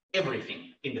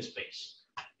everything in the space,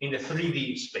 in the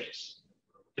 3D space,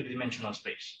 three-dimensional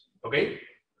space. Okay?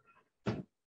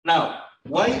 Now,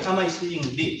 why am I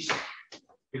saying this?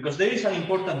 Because there is an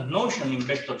important notion in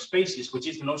vector spaces, which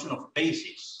is the notion of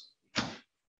basis.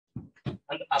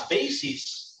 And a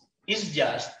basis is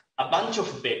just a bunch of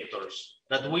vectors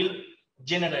that will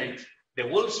generate the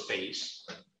whole space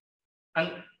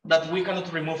and that we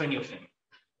cannot remove any of them.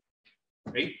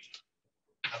 Okay?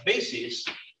 A basis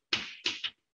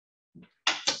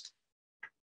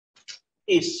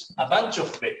is a bunch of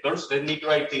vectors. Let me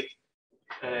write it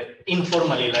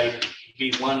informally, like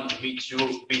V1,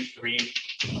 V2, V3,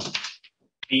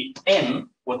 Vn,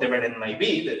 whatever n might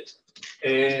be, that,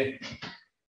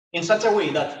 in such a way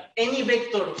that any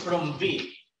vector from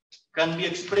V can be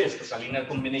expressed as a linear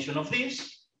combination of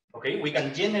these. Okay, we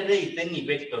can generate any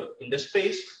vector in the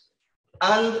space,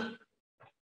 and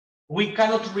we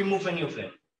cannot remove any of them.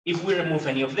 If we remove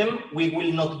any of them, we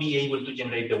will not be able to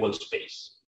generate the whole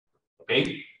space.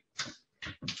 Okay,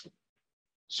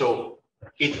 so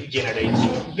it generates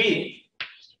V,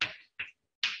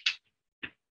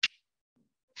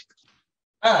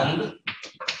 and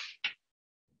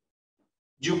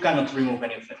you cannot remove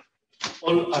any of them.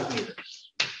 All are needed.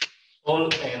 All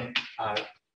n are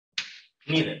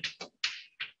needed.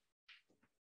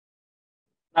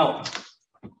 Now,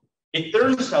 it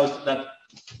turns out that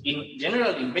in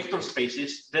general, in vector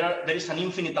spaces, there is an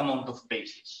infinite amount of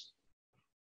bases.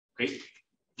 Okay,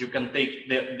 you can take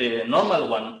the normal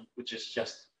one, which is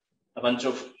just a bunch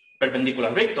of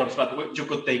perpendicular vectors, but you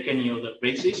could take any other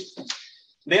basis.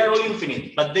 They are all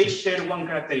infinite, but they share one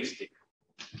characteristic.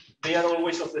 They are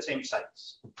always of the same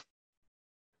size.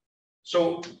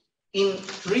 So in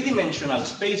three-dimensional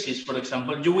spaces, for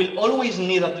example, you will always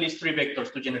need at least 3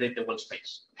 vectors to generate the whole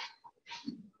space.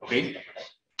 Okay?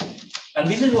 And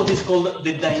this is what is called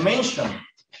the dimension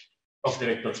of the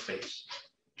vector space.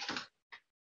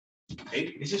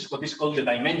 Okay? This is what is called the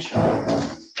dimension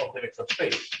of the vector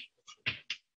space.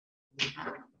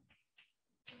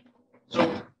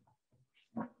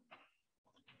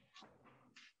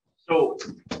 So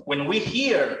when we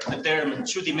hear the term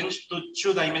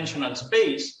two-dimensional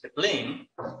space, the plane,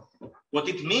 what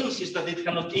it means is that it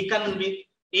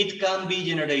can be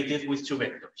generated with 2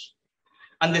 vectors.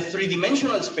 And the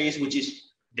 3-dimensional space, which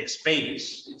is the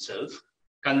space itself,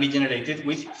 can be generated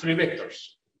with 3 vectors.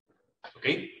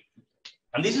 Okay?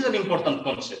 And this is an important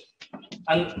concept.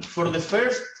 And for the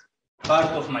first part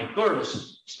of my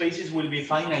course, spaces will be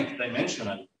finite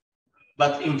dimensional.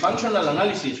 But in functional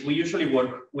analysis, we usually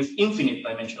work with infinite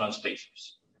dimensional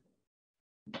spaces.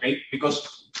 Okay?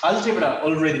 Because algebra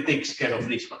already takes care of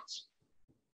these ones.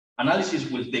 Analysis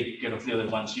will take care of the other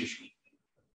ones usually.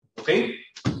 Okay?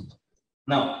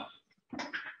 Now,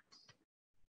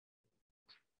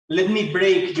 let me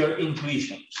break your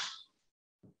intuitions.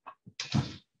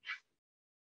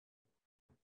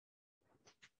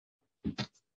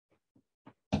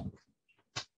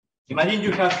 Imagine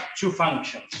you have 2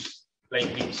 functions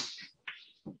like this.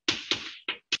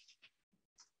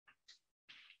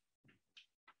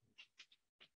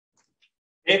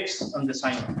 X and the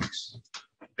sine of x.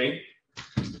 Okay?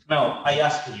 Now, I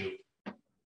ask you,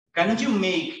 can you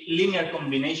make linear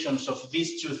combinations of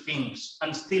these 2 things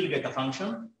and still get a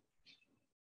function?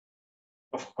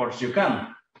 Of course you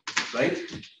can, right?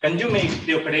 Can you make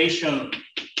the operation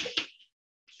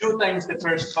 2 times the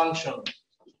first function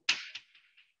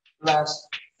plus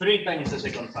 3 times the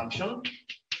second function?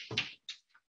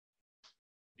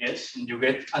 Yes, and you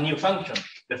get a new function,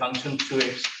 the function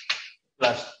 2x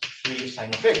plus 3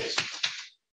 sine of x.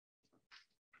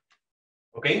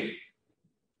 Okay?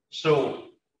 So,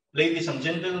 ladies and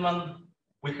gentlemen,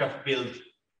 we have built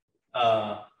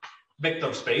a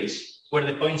vector space where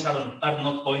the points are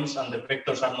not points and the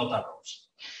vectors are not arrows.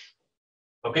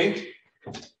 Okay?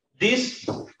 These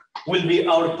will be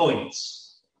our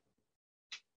points.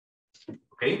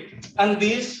 Okay? And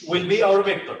these will be our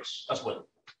vectors as well.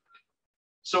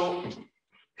 So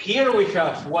here we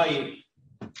have why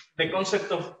the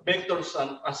concept of vectors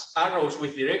and as arrows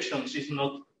with directions is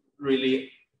not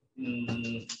really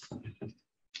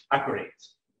accurate.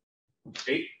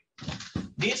 Okay?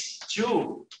 These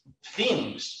 2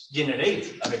 things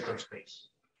generate a vector space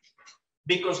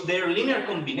because their linear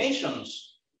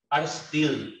combinations are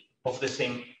still of the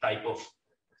same type of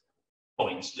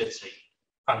points, let's say,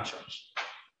 functions.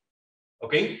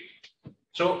 Okay?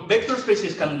 So vector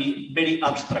spaces can be very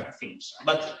abstract things,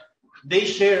 but they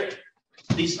share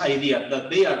this idea that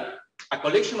they are a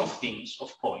collection of things,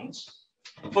 of points,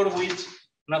 for which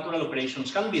natural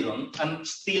operations can be done and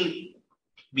still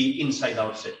be inside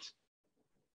our set.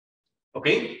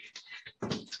 Okay?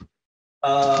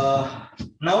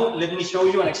 Now let me show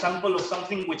you an example of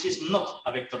something which is not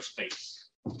a vector space.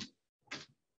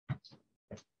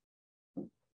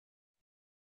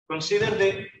 Consider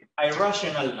the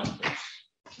irrational numbers.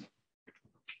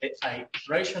 The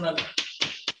irrational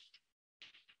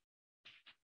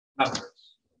numbers.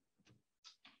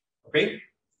 Okay?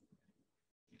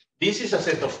 This is a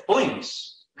set of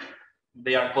points.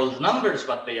 They are called numbers,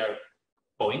 but they are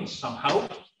points somehow,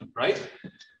 right?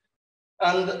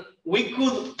 And we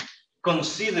could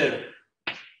consider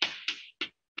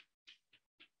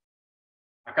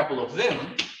a couple of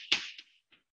them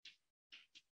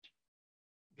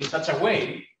in such a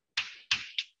way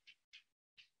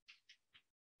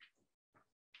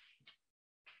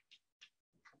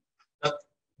that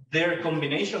their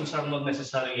combinations are not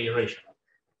necessarily irrational.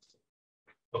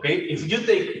 Okay, if you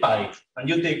take pi and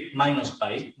you take minus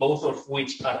pi, both of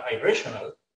which are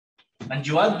irrational, and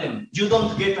you add them, you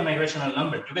don't get an irrational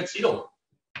number, you get 0,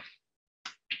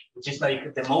 which is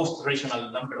like the most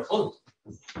rational number of all.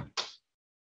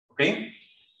 Okay,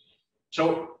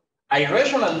 so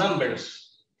irrational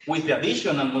numbers with the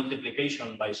addition and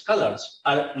multiplication by scalars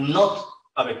are not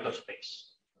a vector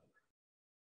space.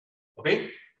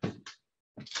 Okay,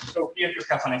 so here you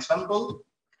have an example.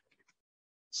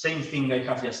 Same thing I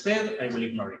have just said, I will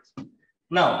ignore it.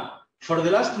 Now, for the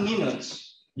last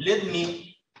minutes, let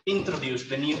me introduce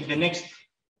the next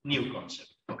new concept,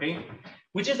 okay?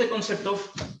 Which is the concept of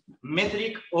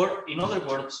metric, or in other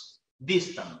words,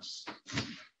 distance.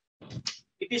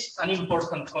 It is an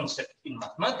important concept in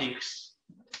mathematics,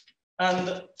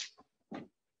 and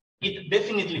it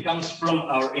definitely comes from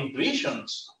our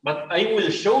intuitions, but I will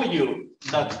show you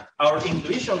that our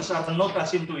intuitions are not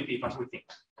as intuitive as we think.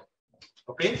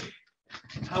 Okay,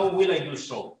 how will I do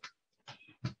so?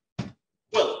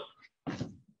 Well,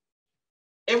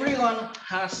 everyone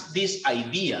has this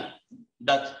idea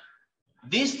that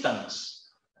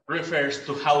distance refers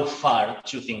to how far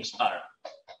two things are,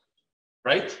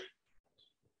 right?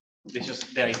 This is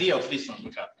the idea of distance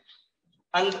we have.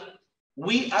 And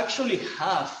we actually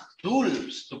have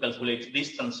tools to calculate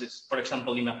distances, for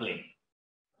example, in a plane.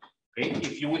 Okay,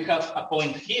 if we have a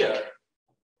point here,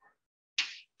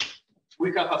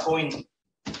 we have a point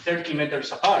 30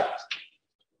 meters apart.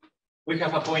 We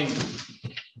have a point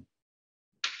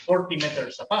 40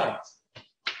 meters apart.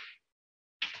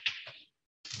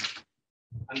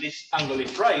 And this angle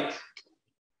is right.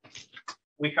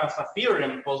 We have a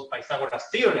theorem called Pythagoras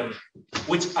theorem,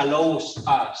 which allows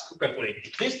us to calculate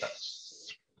the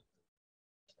distance.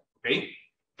 Okay?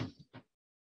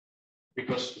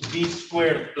 Because d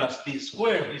squared plus d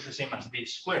squared is the same as d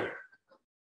squared.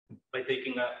 By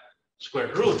taking a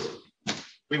square root,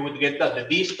 we would get that the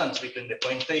distance between the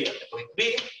point A and the point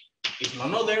B is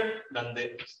none other than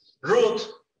the root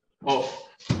of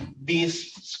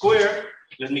this square,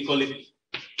 let me call it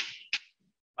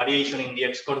variation in the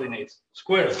x coordinate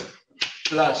squared,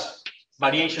 plus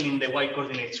variation in the y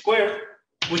coordinate squared,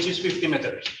 which is 50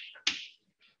 meters.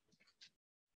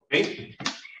 Okay,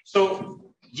 so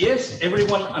yes,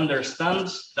 everyone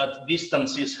understands that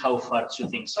distance is how far two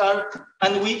things are,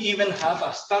 and we even have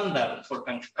a standard for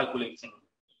calculating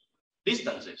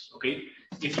distances, okay?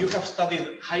 If you have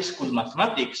studied high school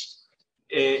mathematics,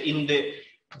 in the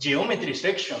geometry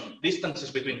section, distances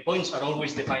between points are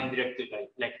always defined directly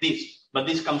like this, but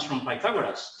this comes from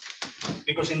Pythagoras.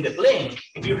 Because in the plane,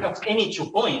 if you have any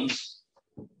 2 points,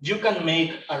 you can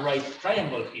make a right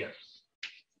triangle here.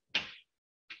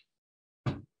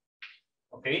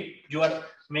 Okay, you are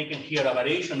making here a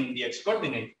variation in the x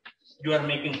coordinate. You are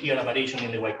making here a variation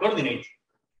in the y coordinate,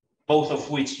 both of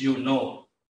which you know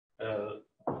the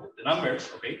numbers.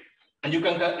 Okay, and you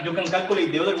can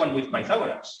calculate the other one with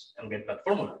Pythagoras and get that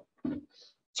formula.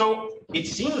 So it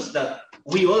seems that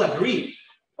we all agree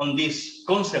on this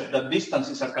concept that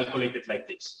distances are calculated like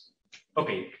this.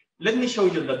 Okay, let me show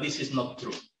you that this is not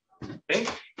true. Okay,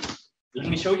 let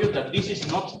me show you that this is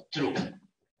not true.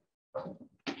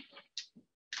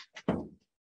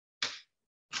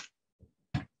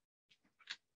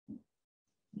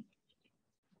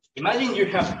 Imagine you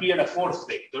have here a fourth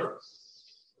vector.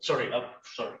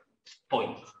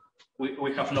 Point.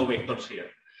 We have no vectors here.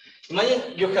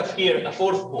 Imagine you have here a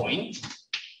fourth point,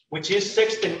 which is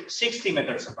 60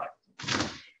 meters apart.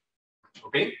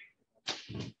 Okay?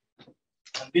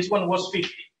 And this one was 50.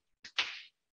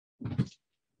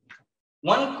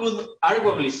 One could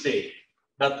arguably say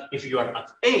that if you are at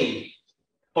A,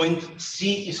 point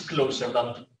C is closer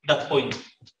than that point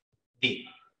D,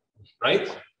 right?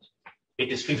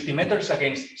 It is 50 meters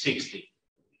against 60.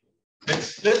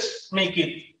 Let's make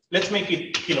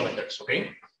it kilometers, okay?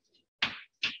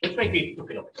 Let's make it 2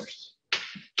 kilometers.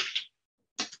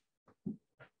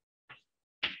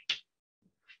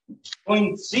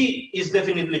 Point C is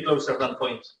definitely closer than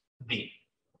point D,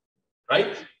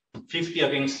 right? 50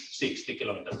 against 60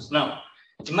 kilometers. Now,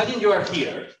 imagine you are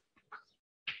here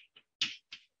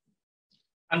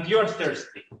and you are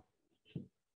thirsty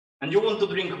and you want to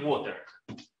drink water,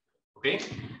 okay?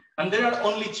 And there are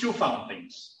only two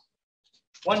fountains,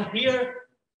 one here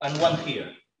and one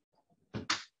here.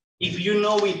 If you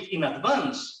know it in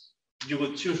advance, you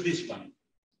would choose this one,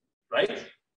 right?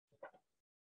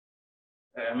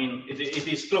 I mean, it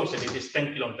is closer, it is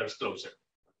 10 kilometers closer,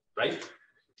 right?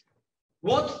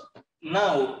 What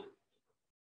now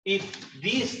if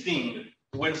this thing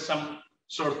were some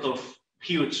sort of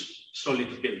huge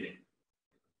solid building?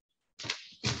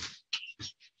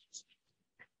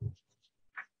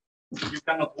 You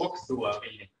cannot walk through a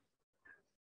building,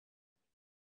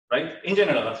 right? In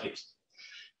general, at least.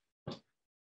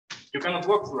 You cannot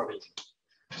walk through a building.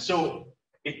 So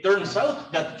it turns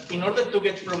out that in order to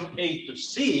get from A to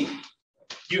C,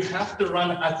 you have to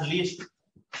run at least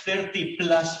 30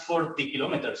 plus 40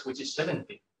 kilometers, which is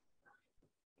 70.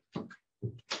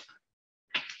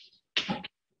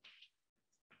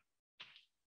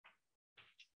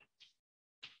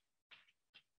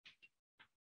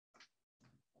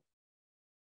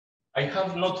 I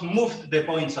have not moved the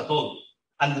points at all,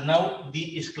 and now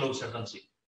D is closer than C.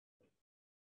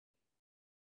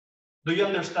 Do you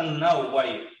understand now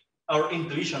why our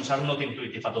intuitions are not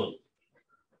intuitive at all?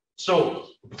 So,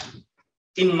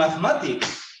 in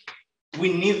mathematics,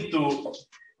 we need to,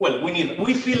 well,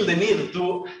 we feel the need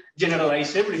to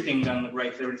generalize everything and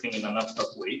write everything in an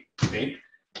abstract way, okay?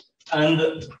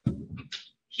 And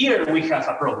here we have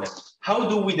a problem. How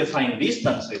do we define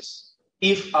distances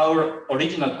if our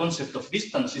original concept of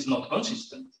distance is not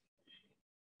consistent?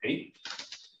 Okay,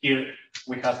 here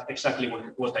we have exactly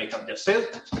what I have just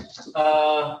said.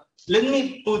 Let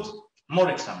me put more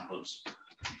examples.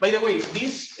 By the way,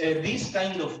 this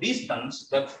kind of distance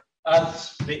that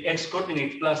adds the x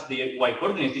coordinate plus the y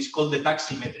coordinate is called the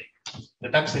taximetric, the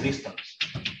taxi distance.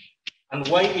 And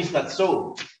why is that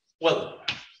so? Well,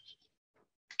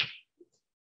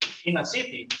 in a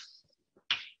city,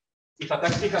 if a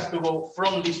taxi has to go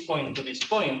from this point to this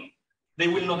point, they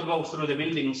will not go through the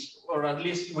buildings, or at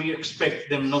least we expect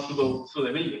them not to go through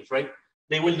the buildings, right?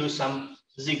 They will do some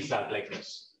zigzag like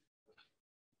this,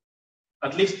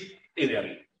 at least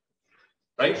ideally,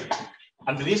 right?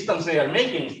 And the distance they are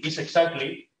making is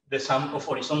exactly the sum of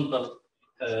horizontal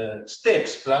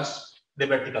steps plus the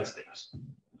vertical steps.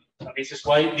 And this is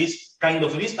why this kind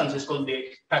of distance is called the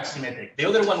taximetric. The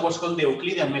other one was called the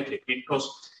Euclidean metric because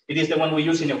it is the one we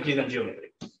use in Euclidean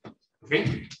geometry.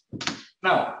 Okay?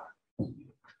 Now,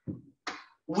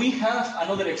 we have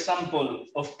another example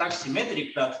of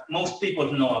taximetric that most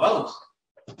people know about.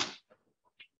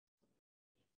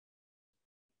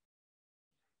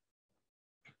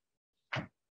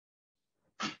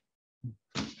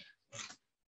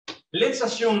 Let's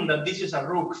assume that this is a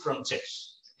rook from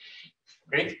chess.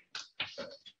 Okay?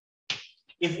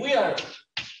 If we are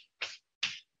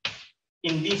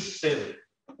in this cell,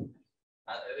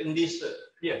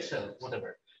 cell,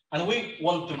 whatever, and we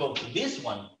want to go to this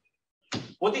one,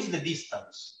 what is the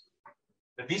distance?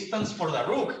 The distance for the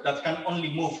rook that can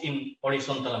only move in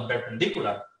horizontal and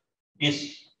perpendicular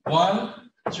is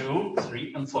 1, 2,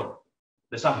 3, and 4,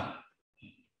 the sum.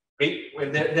 Okay?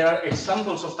 Well, there are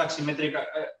examples of taximetric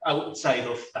outside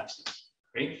of taxis.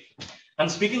 Okay?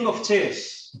 And speaking of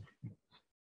chess,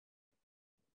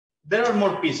 there are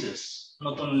more pieces,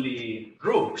 not only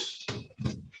rooks,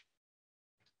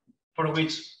 for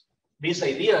which these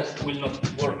ideas will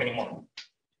not work anymore.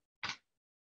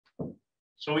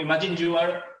 So imagine you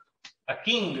are a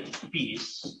king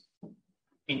piece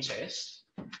in chess.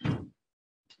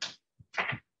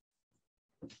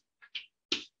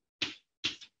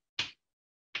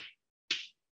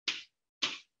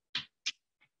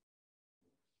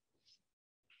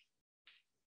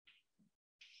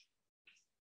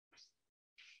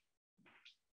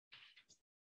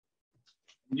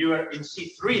 You are in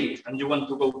C3 and you want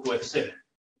to go to F7.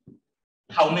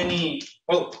 How many,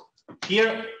 well,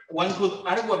 Here, one could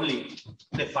arguably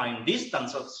define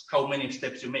distance as how many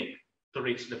steps you make to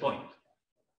reach the point,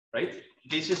 right?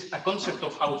 This is a concept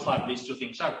of how far these two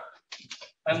things are.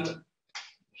 And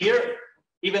here,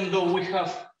 even though we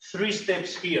have 3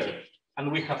 steps here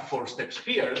and we have 4 steps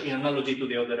here, in analogy to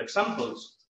the other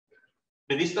examples,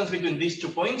 the distance between these 2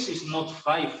 points is not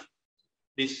 5.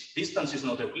 This distance is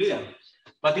not Euclidean,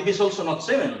 but it is also not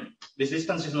 7. This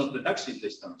distance is not the taxi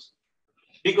distance,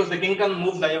 because the king can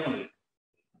move diagonally.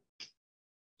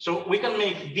 So we can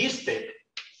make this step,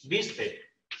 this step,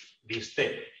 this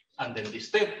step, and then this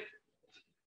step,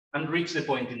 and reach the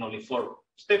point in only 4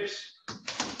 steps.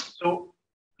 So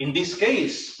in this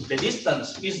case, the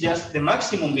distance is just the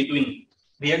maximum between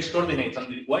the x coordinates and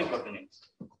the y coordinates.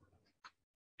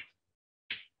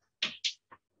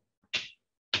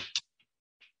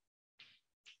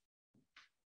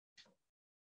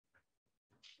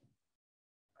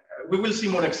 We will see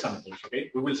more examples,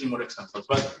 okay? We will see more examples,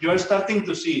 but you are starting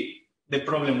to see the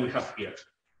problem we have here,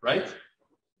 right?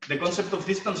 The concept of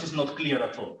distance is not clear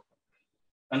at all.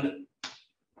 And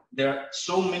there are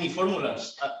so many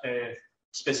formulas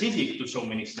specific to so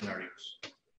many scenarios.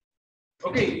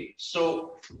 Okay,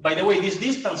 so by the way, this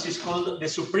distance is called the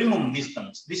supremum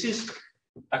distance. This is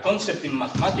a concept in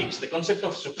mathematics, the concept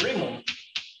of supremum.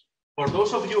 For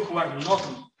those of you who are not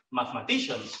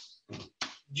mathematicians,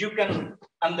 you can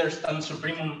understand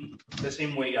supremum the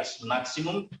same way as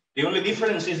maximum. The only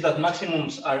difference is that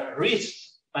maximums are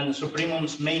reached and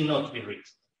supremums may not be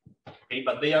reached. Okay,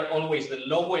 but they are always the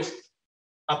lowest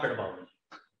upper bound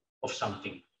of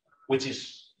something, which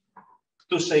is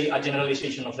to say a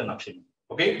generalization of the maximum.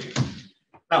 Okay?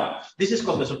 Now, this is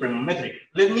called the supremum metric.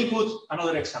 Let me put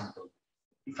another example,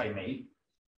 if I may.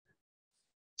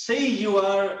 Say you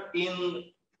are in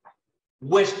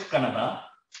West Canada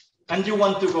and you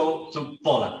want to go to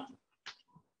Poland.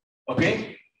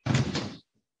 Okay?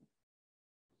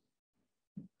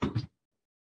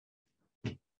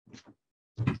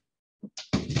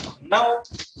 Now,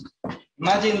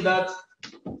 imagine that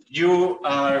you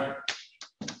are,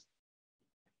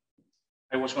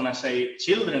 I was going to say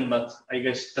children, but I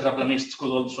guess terraplanists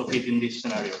could also fit in this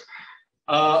scenario.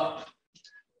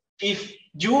 If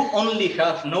you only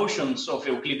have notions of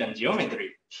Euclidean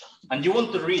geometry and you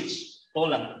want to reach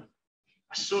Poland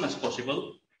as soon as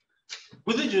possible,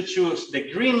 would you choose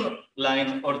the green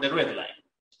line or the red line?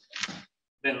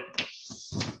 Then,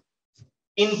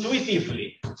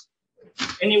 intuitively,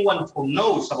 anyone who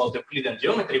knows about Euclidean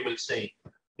geometry will say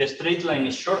the straight line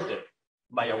is shorter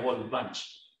by a whole bunch,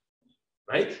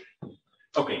 right?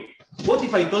 Okay, what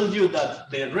if I told you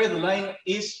that the red line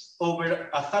is over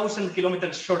 1,000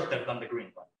 kilometers shorter than the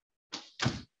green one?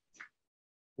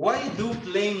 Why do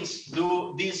planes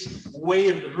do these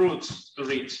weird routes to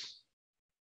reach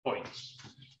points?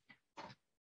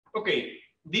 Okay,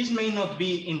 this may not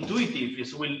be intuitive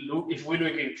if we look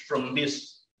at it from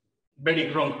this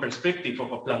very wrong perspective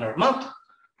of a planar map,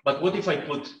 but what if I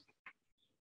put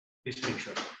this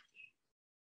picture?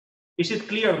 Is it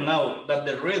clear now that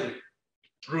the red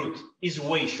route is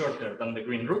way shorter than the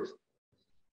green route?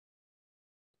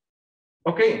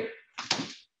 Okay.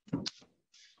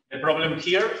 The problem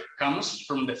here comes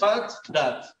from the fact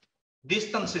that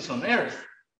distances on Earth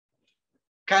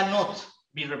cannot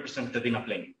be represented in a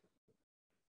plane.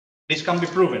 This can be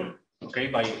proven, okay,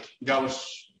 by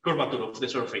Gauss' curvature of the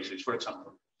surfaces, for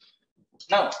example.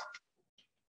 Now,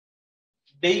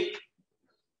 they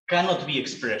cannot be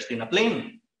expressed in a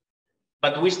plane,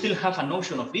 but we still have a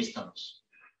notion of distance,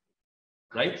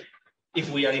 right? If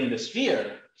we are in the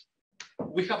sphere,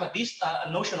 we have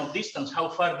a notion of distance, how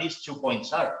far these 2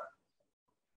 points are.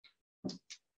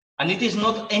 And it is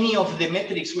not any of the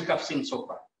metrics we have seen so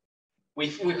far.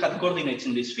 If we had coordinates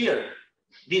in the sphere,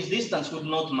 this distance would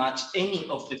not match any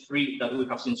of the 3 that we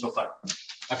have seen so far.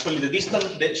 Actually,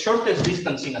 the shortest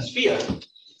distance in a sphere,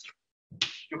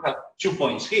 you have 2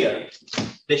 points here.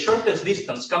 The shortest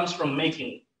distance comes from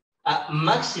making a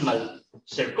maximal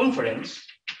circumference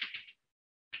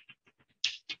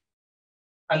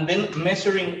and then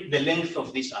measuring the length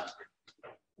of this arc.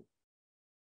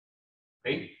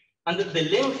 Okay? And the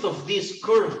length of this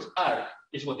curved arc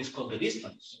is what is called the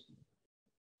distance.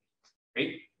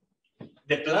 Okay?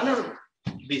 The planar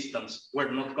distance were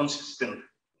not consistent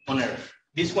on Earth.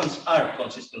 These ones are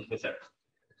consistent with Earth.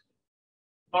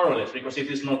 More or less, because it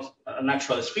is not an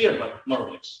actual sphere, but more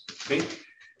or less. Okay?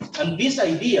 And this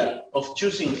idea of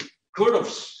choosing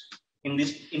curves, in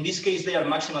this case, they are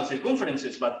maximal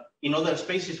circumferences, but in other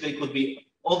spaces, they could be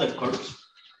other curves.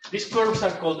 These curves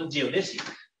are called geodesic.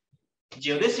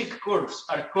 Geodesic curves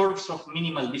are curves of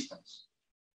minimal distance,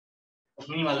 of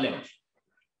minimal length.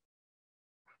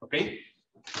 Okay?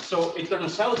 So it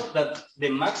turns out that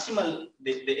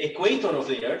the equator of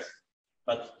the Earth,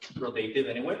 but rotated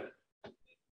anywhere,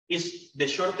 is the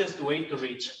shortest way to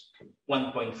reach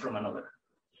one point from another.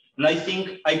 And I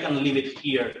think I can leave it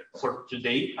here for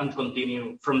today and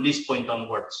continue from this point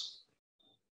onwards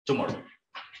tomorrow.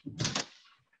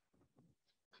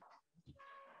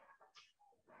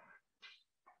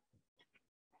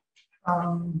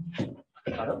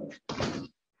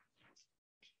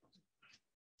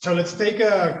 So let's take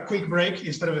a quick break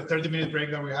instead of a 30-minute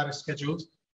break that we had scheduled.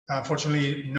 Unfortunately,